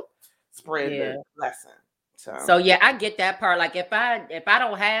to help spread the blessing. So yeah, I get that part. Like if I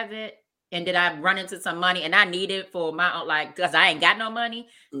don't have it and then I run into some money and I need it for my own, like because I ain't got no money,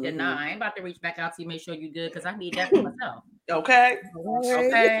 then no, I ain't about to reach back out to you, make sure you good because I need that for myself. Okay.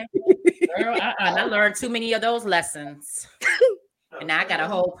 Girl, I learned too many of those lessons. And now I got a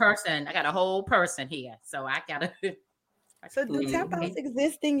whole person here. So I gotta. So do tap outs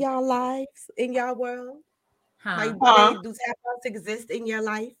exist in y'all lives, in y'all world? Like, do tap outs exist in your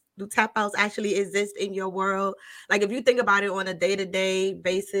life? Do tap outs actually exist in your world? Like, if you think about it on a day-to-day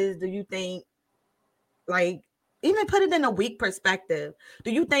basis, do you think, like, even put it in a week perspective,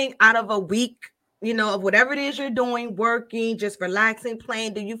 do you think out of a week, you know, of whatever it is you're doing, working, just relaxing,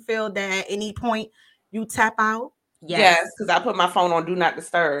 playing, do you feel that at any point you tap out? Yes, because I put my phone on do not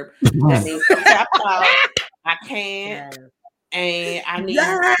disturb. That means tap out. I can't. And I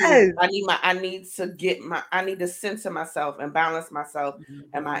need to center myself and balance myself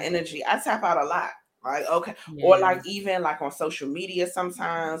and my energy. I tap out a lot. Like, okay. Or like even like on social media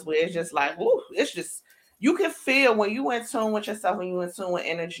sometimes where it's just like, ooh, it's just you can feel when you in tune with yourself and you in tune with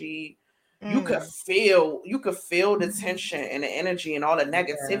energy, you could feel the tension and the energy and all the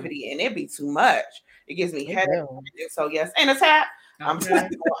negativity, and it be too much. It gives me headache. So yes, and a tap. I'm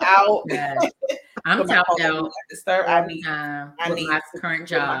out. I'm tapped out. I need my current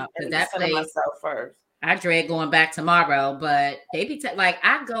job because that place myself first. I dread going back tomorrow, but they be like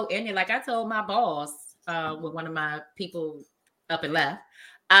I go in there. Like I told my boss, with one of my people up and left.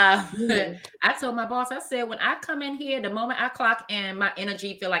 I told my boss, I said, when I come in here, the moment I clock in, my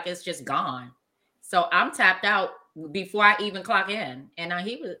energy feel like it's just gone. So I'm tapped out before I even clock in. And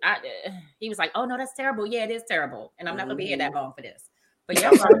he was like, oh no, that's terrible. Yeah, it is terrible. And I'm not gonna be here that long for this. But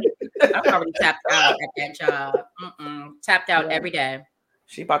yeah, I'm already tapped out at that job. Tapped out every day.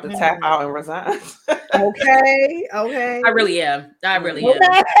 She about to tap out and resign. Okay. I really am.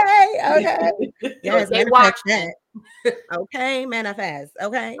 Okay. Yes, they watch that. Okay, manifest.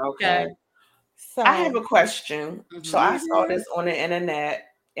 Okay. So I have a question. So I saw this on the internet,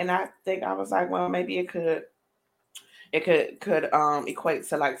 and I think I was like, well, maybe it could equate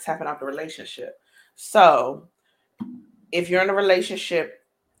to like tapping out the relationship. So if you're in a relationship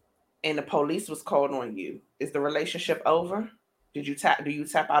and the police was called on you, is the relationship over? Do you tap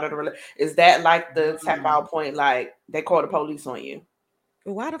out of the relationship? Is that like the tap out point? Like they call the police on you?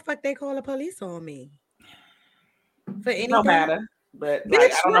 Why the fuck they call the police on me? For anything? No matter. But bitch,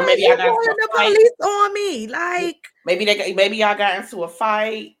 like, I don't know. Maybe I got into the police on me. Like maybe y'all got into a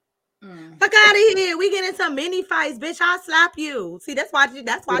fight. Fuck out of here. We get into many fights, bitch. I'll slap you. See, that's why they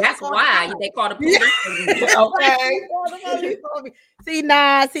call the police. Okay. See,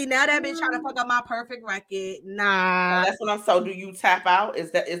 now that bitch trying to fuck up my perfect record. Nah. That's what I'm so. Do you tap out?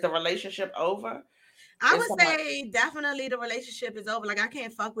 Is the relationship over? I would say definitely the relationship is over. Like I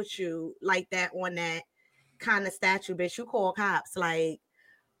can't fuck with you like that on that kind of statue, bitch. You call cops, like,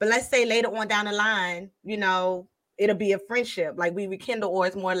 but let's say later on down the line, you know, it'll be a friendship, like we rekindle, or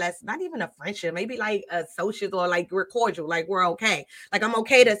it's more or less not even a friendship, maybe like associates, or like we're cordial, like we're okay. Like I'm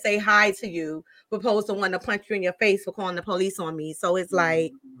okay to say hi to you, opposed to wanting to punch you in your face for calling the police on me. So it's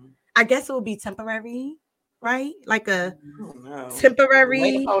like, I guess it would be temporary, right? Like a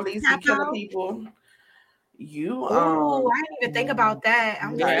temporary police killing people. I didn't even think about that.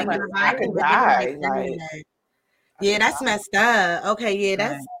 I'm just thinking about I could die. Yeah, that's messed up. Okay,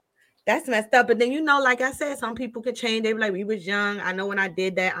 yeah, that's messed up. But then, you know, like I said, some people could change. They be like, we was young. I know when I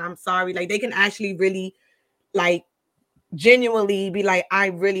did that, I'm sorry. Like they can actually really like genuinely be like, I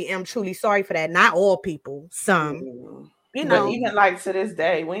really am truly sorry for that. Not all people, some, you know. But even like to this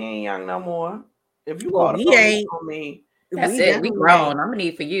day, we ain't young no more. If you call the police on me, that's it. We grown. I'm gonna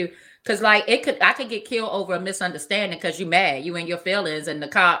need for you. Cause like I could get killed over a misunderstanding because you mad, you and your feelings, and the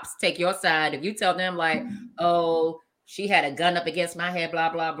cops take your side. If you tell them like, oh, she had a gun up against my head, blah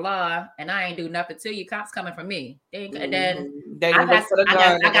blah blah, and I ain't do nothing to you, cops coming for me. And then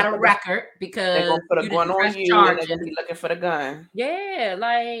I got a record because they're gonna put a gun on you and they're gonna be looking for the gun. Yeah,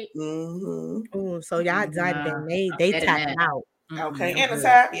 like so y'all died. They tapping out. Okay, and the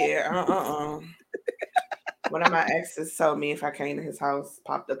tap, One of my exes told me if I came to his house,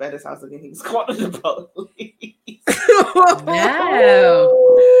 popped up at his house again, he was calling the police. No.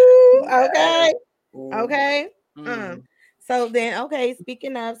 Okay. Mm. Okay. Mm. So then, okay,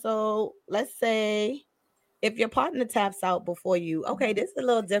 speaking of, so let's say if your partner taps out before you, okay, this is a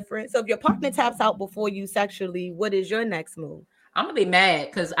little different. So if your partner taps out before you sexually, what is your next move? I'm gonna be mad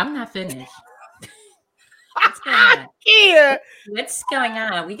because I'm not finished. What's going on? Yeah. What's going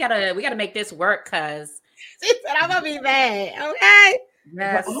on? We gotta make this work, cause She said, I'm gonna be mad. Okay.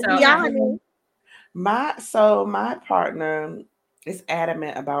 yes. Well, So Be honest. my partner is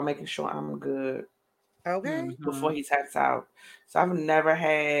adamant about making sure I'm good Okay. before he taps out. So I've never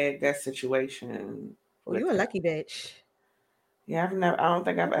had that situation. Well, you a lucky bitch. Yeah, I don't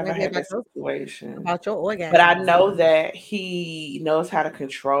think I've ever Maybe had that situation. about your orgasm. But I know that he knows how to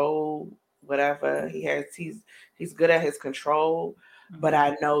control whatever he has. He's good at his control. But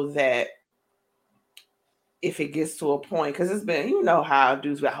I know that if it gets to a point, because it's been, you know how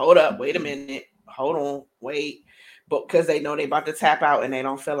dudes be like, hold up, wait a minute, hold on, wait. But because they know they about to tap out and they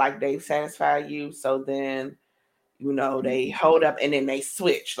don't feel like they've satisfied you. So then, you know, they hold up and then they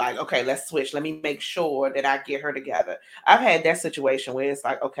switch. Like, okay, let's switch. Let me make sure that I get her together. I've had that situation where it's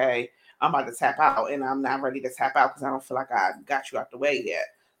like, okay, I'm about to tap out and I'm not ready to tap out because I don't feel like I got you out the way yet.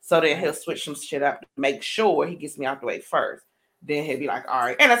 So then he'll switch some shit up to make sure he gets me out the way first. Then he'll be like, all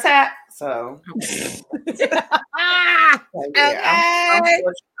right, and a tap. So, Ah, yeah, okay.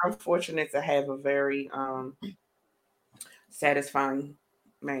 I'm fortunate to have a very satisfying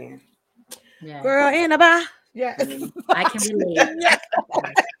man. Yeah. Girl, Annabelle. Yes. I can relate.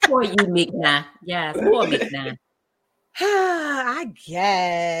 Poor you, Mikna. Yes, poor Mikna. I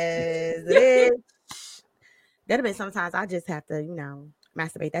guess. Bitch. That'll be sometimes I just have to,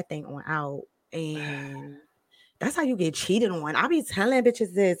 masturbate that thing on out. And that's how you get cheated on. I be telling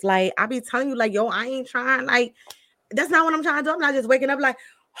bitches this. Like, I be telling you, like, yo, I ain't trying. Like, that's not what I'm trying to do. I'm not just waking up like,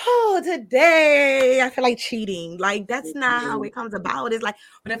 oh, today I feel like cheating. Like, that's not how it comes about. It's like,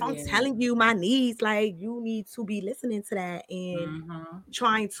 but if I'm telling you my needs, like, you need to be listening to that and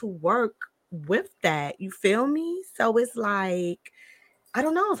trying to work with that. You feel me? So it's like, I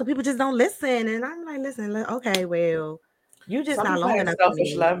don't know. So people just don't listen. And I'm like, listen, okay, well, you just not long enough for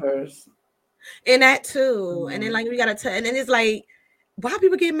selfish me. lovers. And that too. And then like we gotta tell, and then it's like, why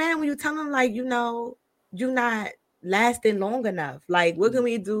people get mad when you tell them like, you're not lasting long enough. Like, what can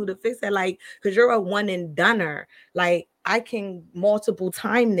we do to fix that? Like, because you're a one and doneer. Like, I can multiple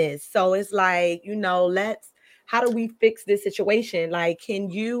time this. So it's like, how do we fix this situation? Like, can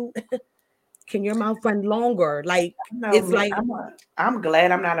your mouth run longer? Like, it's like I'm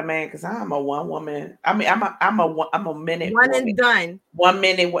glad I'm not a man because I'm a one woman. I mean, I'm a minute one woman. and done. 1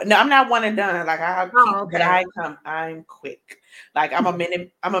 minute. No, I'm not one and done. Like okay. but I'm quick. Like I'm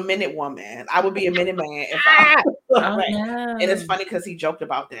a minute woman. I would be a minute man if I. No. And it's funny because he joked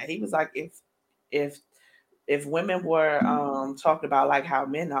about that. He was like, if women were talked about like how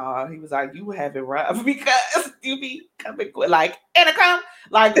men are, he was like, you have it rough because you be coming quick, like Anna come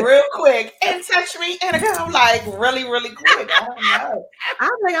like real quick and touch me and come like really really quick. I don't know.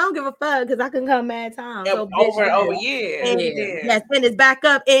 I'm like, I don't give a fuck because I can come mad times. So over and over, yeah. Yes, send his back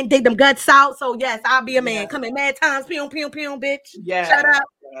up and dig them guts out. So yes, I'll be a man. Coming mad times, pew pew pew, bitch. Yeah. Shut up.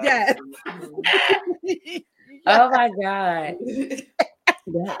 Yes. Oh my God.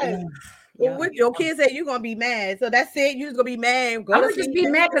 Well, with your kids say you're gonna be mad, so that's it. You're just gonna be mad. I'm gonna just be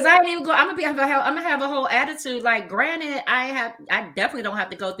mad because I ain't even go. I'm gonna have a whole attitude. Like, granted, I definitely don't have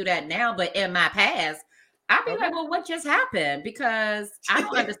to go through that now, but in my past, I'd be like, well, what just happened? Because I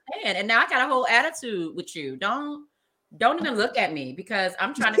don't understand, and now I got a whole attitude with you. Don't even look at me because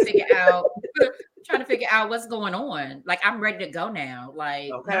I'm trying to figure out. What's going on. Like, I'm ready to go now. Like,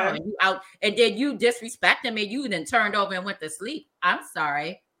 no, you out, and then you disrespecting me. You then turned over and went to sleep. I'm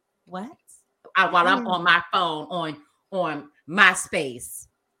sorry. What? While I'm on my phone on MySpace.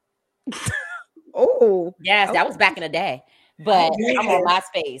 Oh, yes, that was back in the day. But I'm on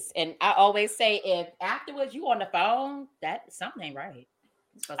MySpace, and I always say, if afterwards you on the phone, that something ain't right.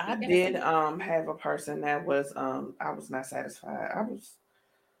 I did have a person that was I was not satisfied.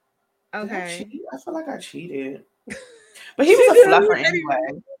 I feel like I cheated, but he was a fluffer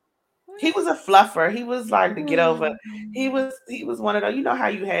anyway. He was a fluffer. He was like to get over. He was one of those. You know how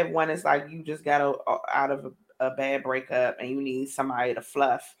you have one. It's like you just got out of a bad breakup and you need somebody to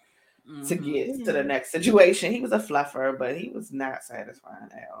fluff to get to the next situation. He was a fluffer, but he was not satisfying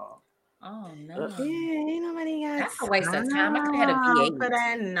at all. Oh no! Yeah, ain't nobody got. That's a waste of time. I could have had a V8 for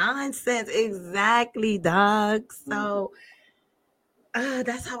that nonsense. Exactly, dog. So.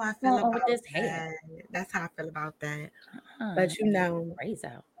 That's how I feel about this that. That's how I feel about that. But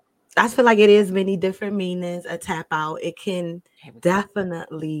I feel like it is many different meanings. A tap out, it can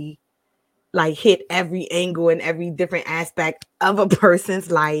definitely like hit every angle and every different aspect of a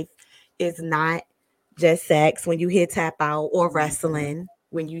person's life. It's not just sex when you hear tap out or wrestling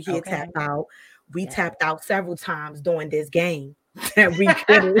when you hear tap out. We tapped out several times during this game that we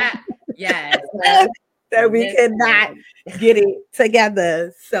couldn't. Yes. That we could not get it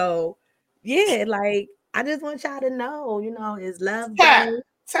together. So yeah, like I just want y'all to know, it's love day.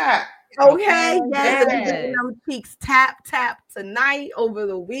 Tap. Okay, yes. Getting them cheeks tap tonight, over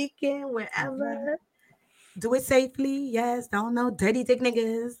the weekend, wherever. Do it safely. Yes, don't know dirty dick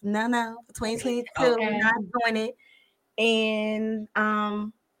niggas. No. For 2022, we're not doing it. And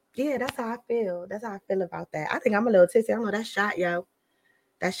yeah, that's how I feel. That's how I feel about that. I think I'm a little tipsy. I don't know that shot, yo.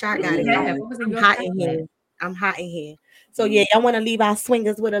 That shot got it. I'm hot in here. I'm hot in here. So yeah, y'all want to leave our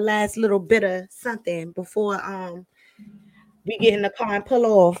swingers with a last little bit of something before we get in the car and pull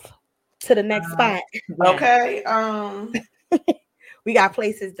off to the next spot. Okay. We got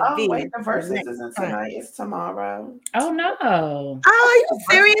places to be. Wait, the verses isn't tonight. It's tomorrow. Oh no. Oh, are you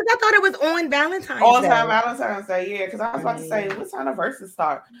serious? I thought it was on Valentine's Day. On time Valentine's Day, yeah. Because I was about to say, what time the verses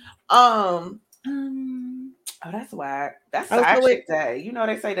start? Oh, that's whack. That's Side Chick Day. You know,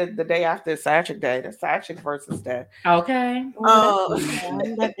 they say that the day after Side Chick Day, the Side Chick versus Day. Okay.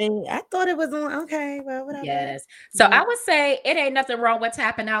 I thought it was on. Okay, well, whatever. Yes. So I would say it ain't nothing wrong with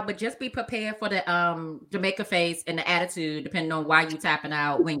tapping out, but just be prepared for the Jamaica face and the attitude, depending on why you tapping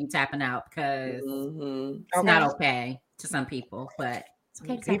out, when you tapping out, because it's not okay to some people. But it's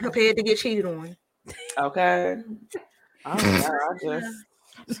okay. Be prepared to get cheated on. Okay. I just.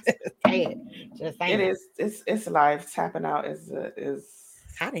 It's life. Tapping out is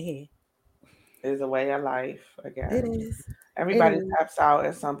out of here. Is a way of life, I guess. It is. Everybody taps out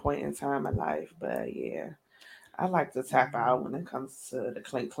at some point in time in life, but yeah, I like to tap out when it comes to the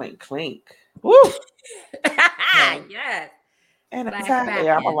clink, clink, clink. Woo! Yes. And exactly,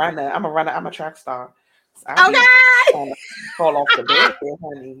 I'm a runner. I'm a track star. So okay. Fall off the bed,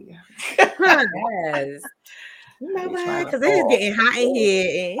 honey. Yes. Because it is getting hot in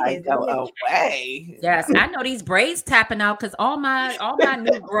here. I go away. Yes, I know these braids tapping out because all my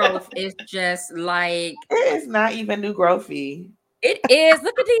new growth is just like it's not even new growthy. It is.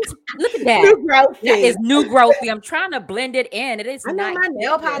 Look at that. New growthy. That is new growthy. I'm trying to blend it in. It is. I know my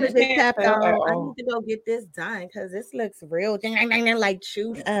nail polish is tapped out. I need to go get this done because this looks real like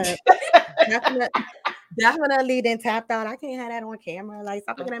chewed up. Definitely then tapped out. I can't have that on camera. Like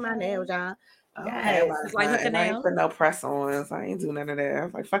stop looking at my nails, y'all. Yes, it's like looking I ain't put no press ons. I ain't do none of that. I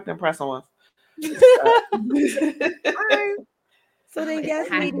was like, fuck them press ons. Right. So then, yes,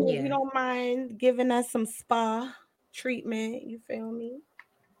 if you don't mind giving us some spa treatment, you feel me?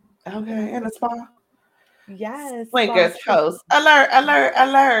 Okay, in a spa. Yes. Swingers host. Alert.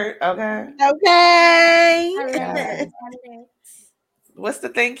 Okay. Okay. What's the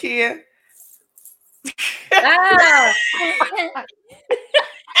thing, Kia?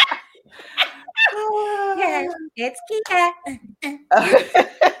 Yes, it's Kia.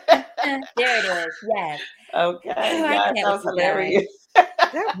 There it is. Yes. Okay. That was hilarious.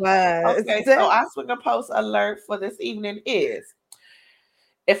 That was. Okay, so our swinger post alert for this evening is: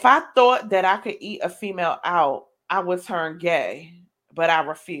 if I thought that I could eat a female out, I would turn gay, but I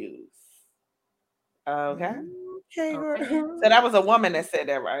refuse. Okay. So that was a woman that said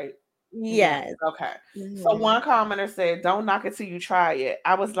that, right? Yes. Okay. So one commenter said, "Don't knock it till you try it."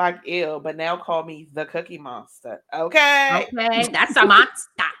 I was like, "Ew," but now call me the Cookie Monster. Okay. Okay, that's a monster.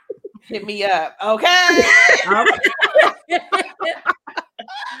 Hit me up. Okay.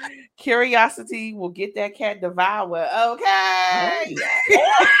 Curiosity will get that cat devoured. Okay.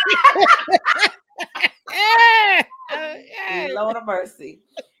 Lord of mercy.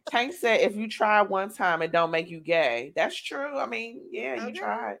 Tank said, "If you try one time, it don't make you gay." That's true. I mean, yeah, you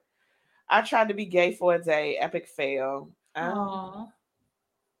tried. I tried to be gay for a day. Epic fail.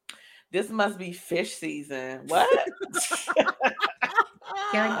 This must be fish season. What?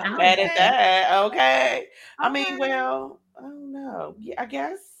 Mad at that. Okay. I mean, well, I don't know. Yeah, I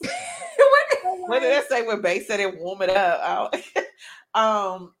guess. What did I say when Bay said it warm it up? I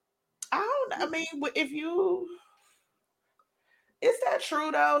don't. I mean, if you. Is that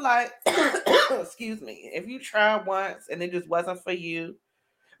true though? Like, excuse me. If you tried once and it just wasn't for you.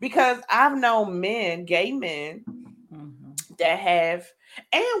 Because I've known men, gay men, that have,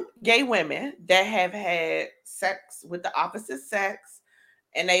 and gay women that have had sex with the opposite sex,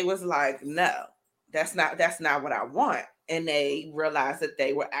 and they was like, "No, that's not what I want," and they realized that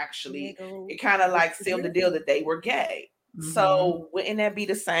they were actually, it kind of like sealed the deal that they were gay. So wouldn't that be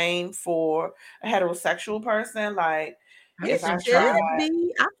the same for a heterosexual person? Like, it should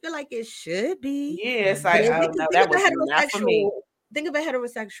be. I feel like it should be. Yeah, it's like, oh no, that was not for me. think of a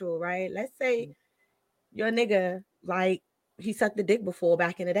heterosexual, right? Let's say your nigga, like, he sucked the dick before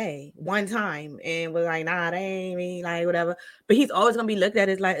back in the day, one time, and was like, nah, that ain't me, like, whatever. But he's always gonna be looked at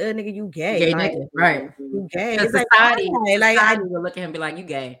as like, nigga, you gay. Gay Like, nigga, right? you gay. Because It's like, society, why? Like, society will look at him and be like, you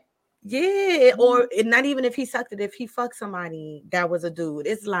gay. yeah, or not even if he sucked it, if he fucked somebody that was a dude,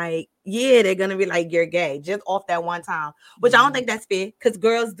 it's like, yeah, they're gonna be like, you're gay, just off that one time, which I don't think that's fair, because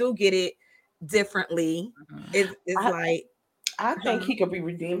girls do get it differently. It's like, I think he could be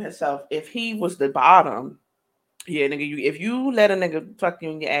redeem himself if he was the bottom. Yeah, nigga, if you let a nigga fuck you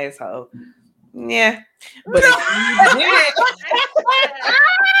in your asshole, yeah. But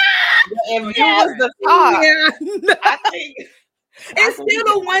if you was the top, I think it's still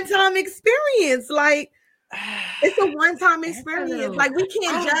a one-time experience. Like, it's a one-time experience. Like, we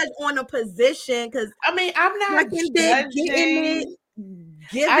can't judge on a position, because I mean, I'm not getting judging. it,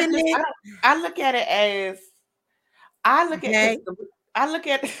 giving it. I look at it as I look at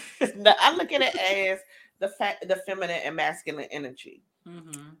it as the feminine and masculine energy.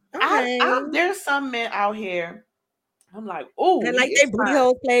 Mm-hmm. There's some men out here. I'm like, oh, and like they booty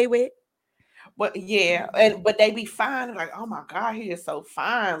holes play with. But yeah, but they be fine. Like, oh my God, he is so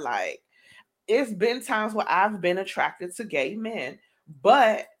fine. Like, it's been times where I've been attracted to gay men,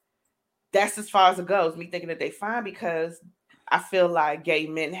 but that's as far as it goes. Me thinking that they fine, because I feel like gay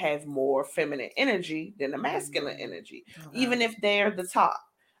men have more feminine energy than the masculine energy, even if they're the top.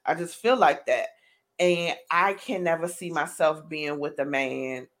 I just feel like that. And I can never see myself being with a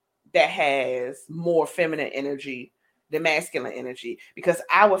man that has more feminine energy than masculine energy, because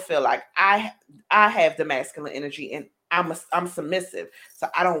I would feel like I have the masculine energy and I'm submissive. So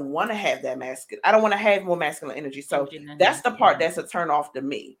I don't want to have that masculine. I don't want to have more masculine energy. So that's the part that's a turn off to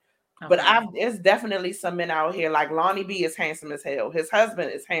me. Okay. But there's definitely some men out here, like Lonnie B is handsome as hell. His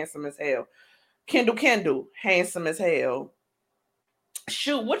husband is handsome as hell. Kendall, handsome as hell.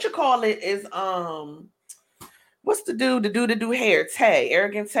 Shoot, what you call it is what's the dude that do hair?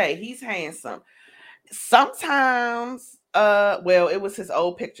 Arrogant Tay. He's handsome. Sometimes well, it was his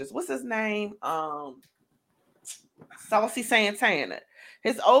old pictures. What's his name? Saucy Santana.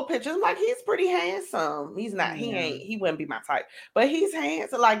 His old pictures, like, he's pretty handsome. He's not, he wouldn't be my type, but he's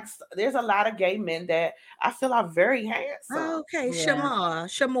handsome. Like, there's a lot of gay men that I feel are very handsome. Okay, yeah.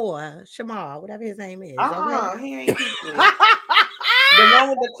 Shamar, whatever his name is. He ain't the one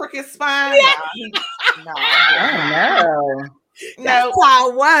with the crooked spine. No,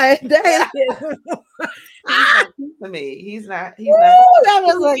 what? He's not. That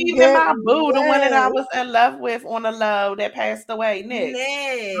was even my boo, the one that I was in love with on the low that passed away, Nick.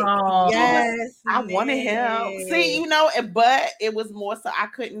 Oh, yes, I wanted him. See, but it was more so I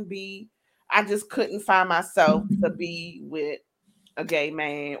just couldn't find myself to be with a gay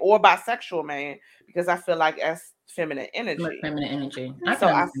man or bisexual man, because I feel like that's feminine energy. So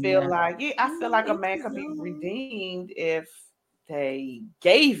I feel like a man could be redeemed if they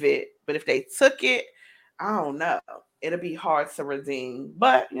gave it, but if they took it, I don't know. It'll be hard to redeem.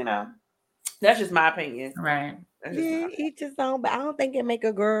 But that's just my opinion. Right. Yeah, he just don't. But I don't think it make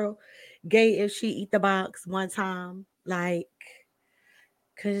a girl gay if she eat the box one time. Like,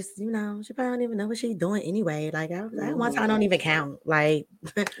 cause she probably don't even know what she's doing anyway. Like, that one time don't even count. Like,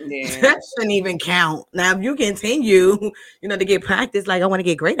 that shouldn't even count. Now, if you continue, to get practice, like, I want to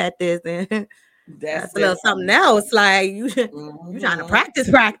get great at this, then that's a little something else. Like, you trying to practice.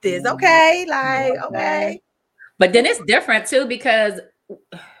 Okay. Like, okay. But then it's different too, because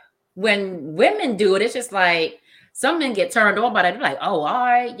when women do it, it's just like some men get turned on by that. They're like, oh, all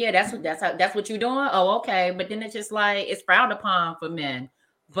right, yeah, that's what you're doing. Oh, okay. But then it's just like it's frowned upon for men.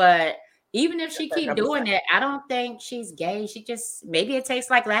 But even if she keep doing it, I don't think she's gay. She just, maybe it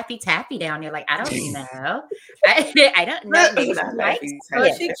tastes like Laffy Taffy down there. Like, I don't know. I don't know. Maybe she likes it.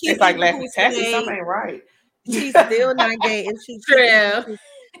 It's like Laffy Taffy. Something ain't right. She's still not gay. If she True.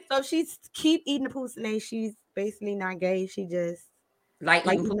 So if she keep eating the pussy, she's basically not gay. She just like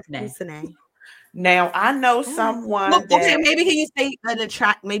pussy. Now I know someone. Okay, maybe can you say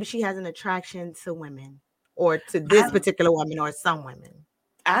maybe she has an attraction to women, or to this particular woman, or some women.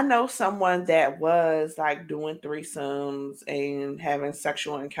 I know someone that was like doing threesomes and having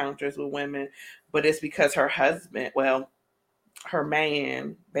sexual encounters with women, but it's because her husband, her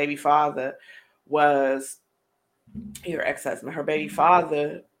man, baby father, was your ex-husband. Her baby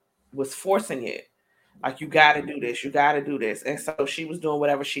father was forcing it. Like, you got to do this. You got to do this. And so she was doing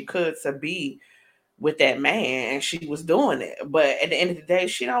whatever she could to be with that man, and she was doing it. But at the end of the day,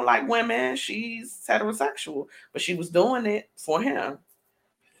 she don't like women. She's heterosexual, but she was doing it for him.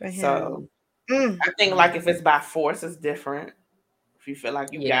 So I think, like, if it's by force, it's different. If you feel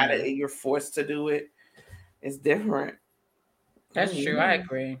like you got it and you're forced to do it, it's different. That's true. I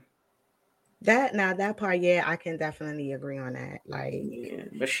agree. That part, yeah, I can definitely agree on that. Like, yeah,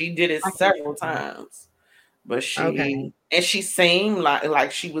 but she did it several times. But okay. she seemed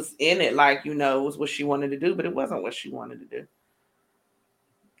like she was in it, like, you know, it was what she wanted to do, but it wasn't what she wanted to do.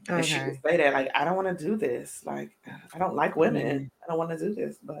 Okay. And she would say that, like, I don't want to do this. Like, I don't like women. I don't want to do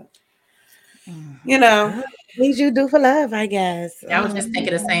this. But, you know. Things you do for love, I guess. I was just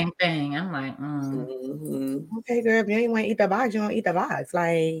thinking the same thing. I'm like, okay, girl, if you ain't want to eat the box, you don't eat the box.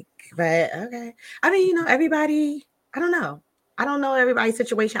 Like, but okay. I mean, you know, everybody, I don't know. I don't know everybody's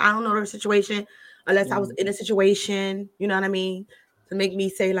situation. I don't know their situation unless I was in a situation, you know what I mean? To make me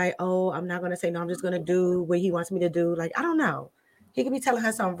say, like, oh, I'm not going to say no, I'm just going to do what he wants me to do. Like, I don't know. He could be telling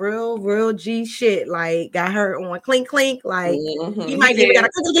her some real G shit, like got her on clink clink, like he might give got a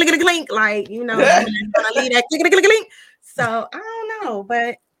clink clink, like, you know, gonna leave that clink clink. So I don't know,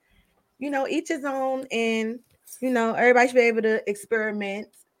 but you know, each his own, and you know, everybody should be able to experiment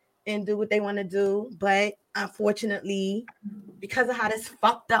and do what they want to do. But unfortunately, because of how this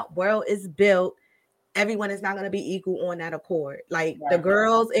fucked up world is built, everyone is not going to be equal on that accord. Like the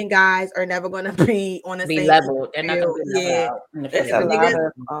girls and guys are never going to be on the same level. They're not going to be level. There's a lot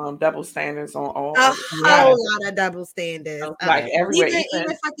of double standards on all. A whole lot of double standards. Like everywhere,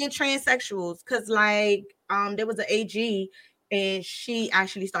 even fucking transsexuals. Because like there was an AG and she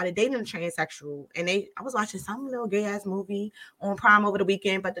actually started dating a transsexual. And I was watching some little gay ass movie on Prime over the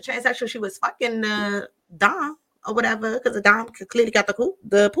weekend. But the transsexual, she was fucking Dom or whatever. Because the Dom clearly got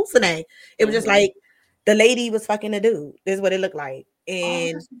the pussy. It was just like, the lady was fucking the dude. This is what it looked like.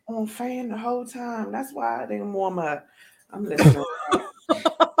 And on fan the whole time. That's why I didn't warm up. I'm listening. Like,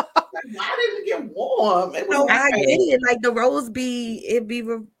 why didn't it get warm? It was I get it. Like the roles it be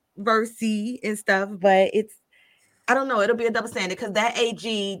reversey and stuff, but I don't know. It'll be a double standard because that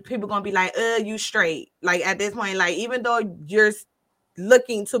AG, people gonna be like, you straight. Like at this point, like even though you're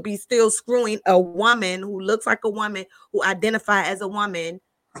looking to be still screwing a woman who looks like a woman, who identify as a woman,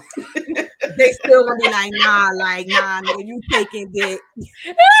 they still gonna be like, nah, nigga, you taking dick.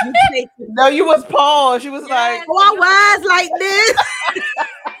 No, you was paused. She was like, oh, I was like this.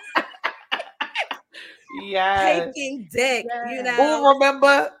 Yeah, taking dick, you know. Who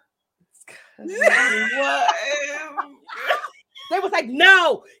remember? What? They was like,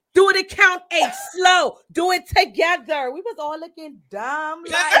 no, do it at count 8, slow, do it together. We was all looking dumb.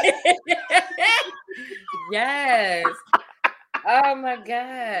 Like, yes. Oh my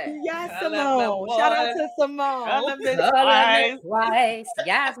God. Yes, Simone. Shout out to Simone. Twice.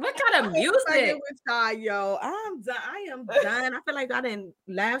 Yes. What kind of music? Yo, I'm done. I am done. I feel like I didn't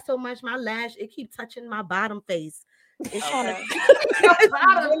laugh so much. My lash, it keeps touching my bottom face. It's trying to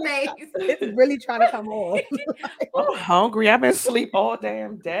it's really trying to come off. I'm hungry. I've been asleep all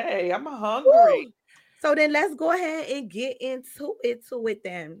damn day. I'm hungry. Woo. So then let's go ahead and get into it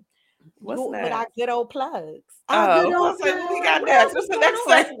then. What's next? With our good old plugs. We got next. What's the next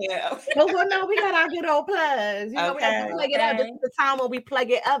segment? No, we got our good old plugs. You know, we have to plug it up. This is the time when we plug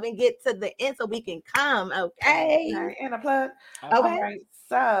it up and get to the end so we can come. Okay. And a plug. Okay. All right.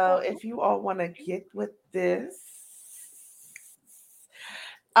 So if you all want to get with this,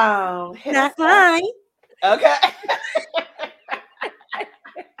 hit us up. Okay.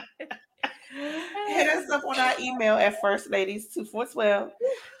 Hit us up on our email at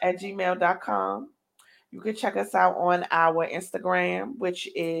firstladies2412@gmail.com. You can check us out on our Instagram, which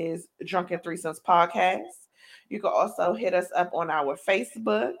is Drunken Threesomes Podcast. You can also hit us up on our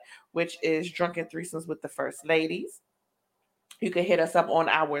Facebook, which is Drunken Threesomes with the First Ladies. You can hit us up on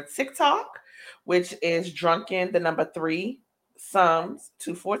our TikTok, which is Drunken 3Sums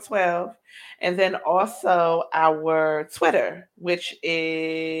 2412. And then also our Twitter, which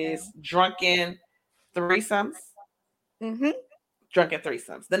is Drunken Threesomes. Drunken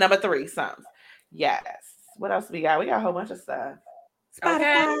Threesomes. 3Sums. Yes. What else we got? We got a whole bunch of stuff.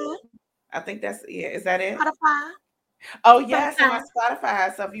 Spotify. Okay. I think that's Is that it? Spotify. Oh yes, on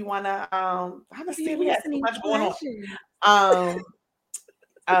Spotify. So if you wanna, I understand we got too much going on.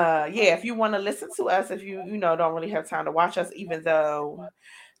 If you want to listen to us, if you don't really have time to watch us, even though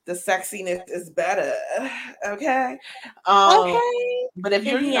the sexiness is better, okay. But if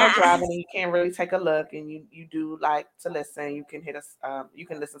you're driving and you can't really take a look and you do like to listen, you can hit us. You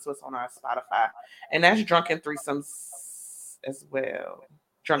can listen to us on our Spotify, and that's Drunken Threesomes as well.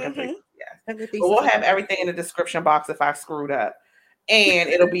 Drunken Threesomes, yeah. But we'll have everything in the description box if I screwed up, and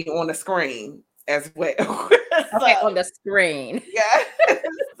it'll be on the screen as well. Okay, on the screen. Yeah.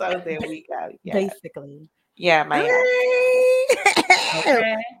 So then we got basically. Yeah, man.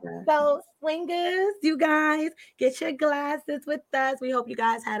 Okay. So, swingers, you guys, get your glasses with us. We hope you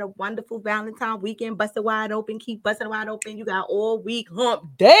guys had a wonderful Valentine weekend. Bust it wide open. Keep busting wide open. You got all week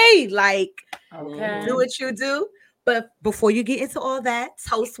hump day. Like, Okay. do what you do. But before you get into all that,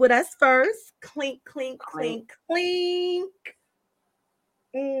 toast with us first. Clink, clink, clink, clink.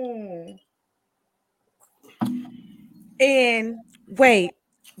 And wait,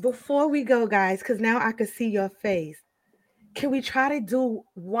 before we go, guys, because now I can see your face. Can we try to do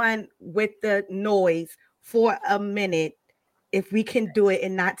one with the noise for a minute if we can do it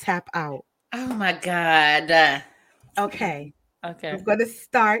and not tap out? Oh my God. Okay. Okay. I'm going to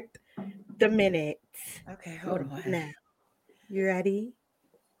start the minute. Okay, hold on. Now, you ready?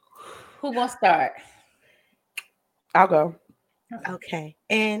 Who gonna start? I'll go. Okay.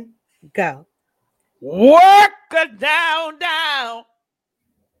 And go. Work it down.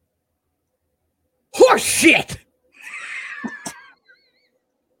 Horse shit.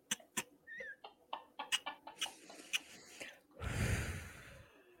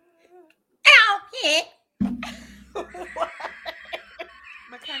 Ow, hit.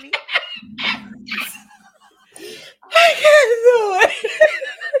 McKenny? I can't do it.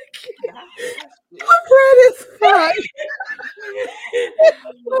 I'm red as fuck.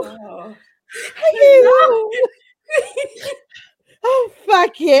 I can't do it. Oh,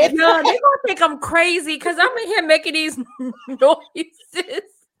 fuck it. No, they gonna think I'm crazy because I'm in here making these noises.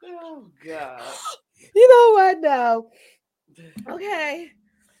 Oh, God. You know what? No. Okay.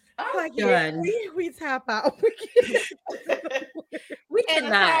 Fuck done. it. We tap out. We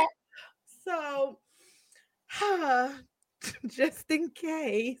cannot. So, just in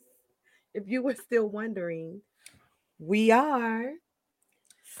case, if you were still wondering, we are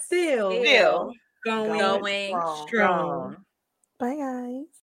still Still going Going strong. Bye, guys.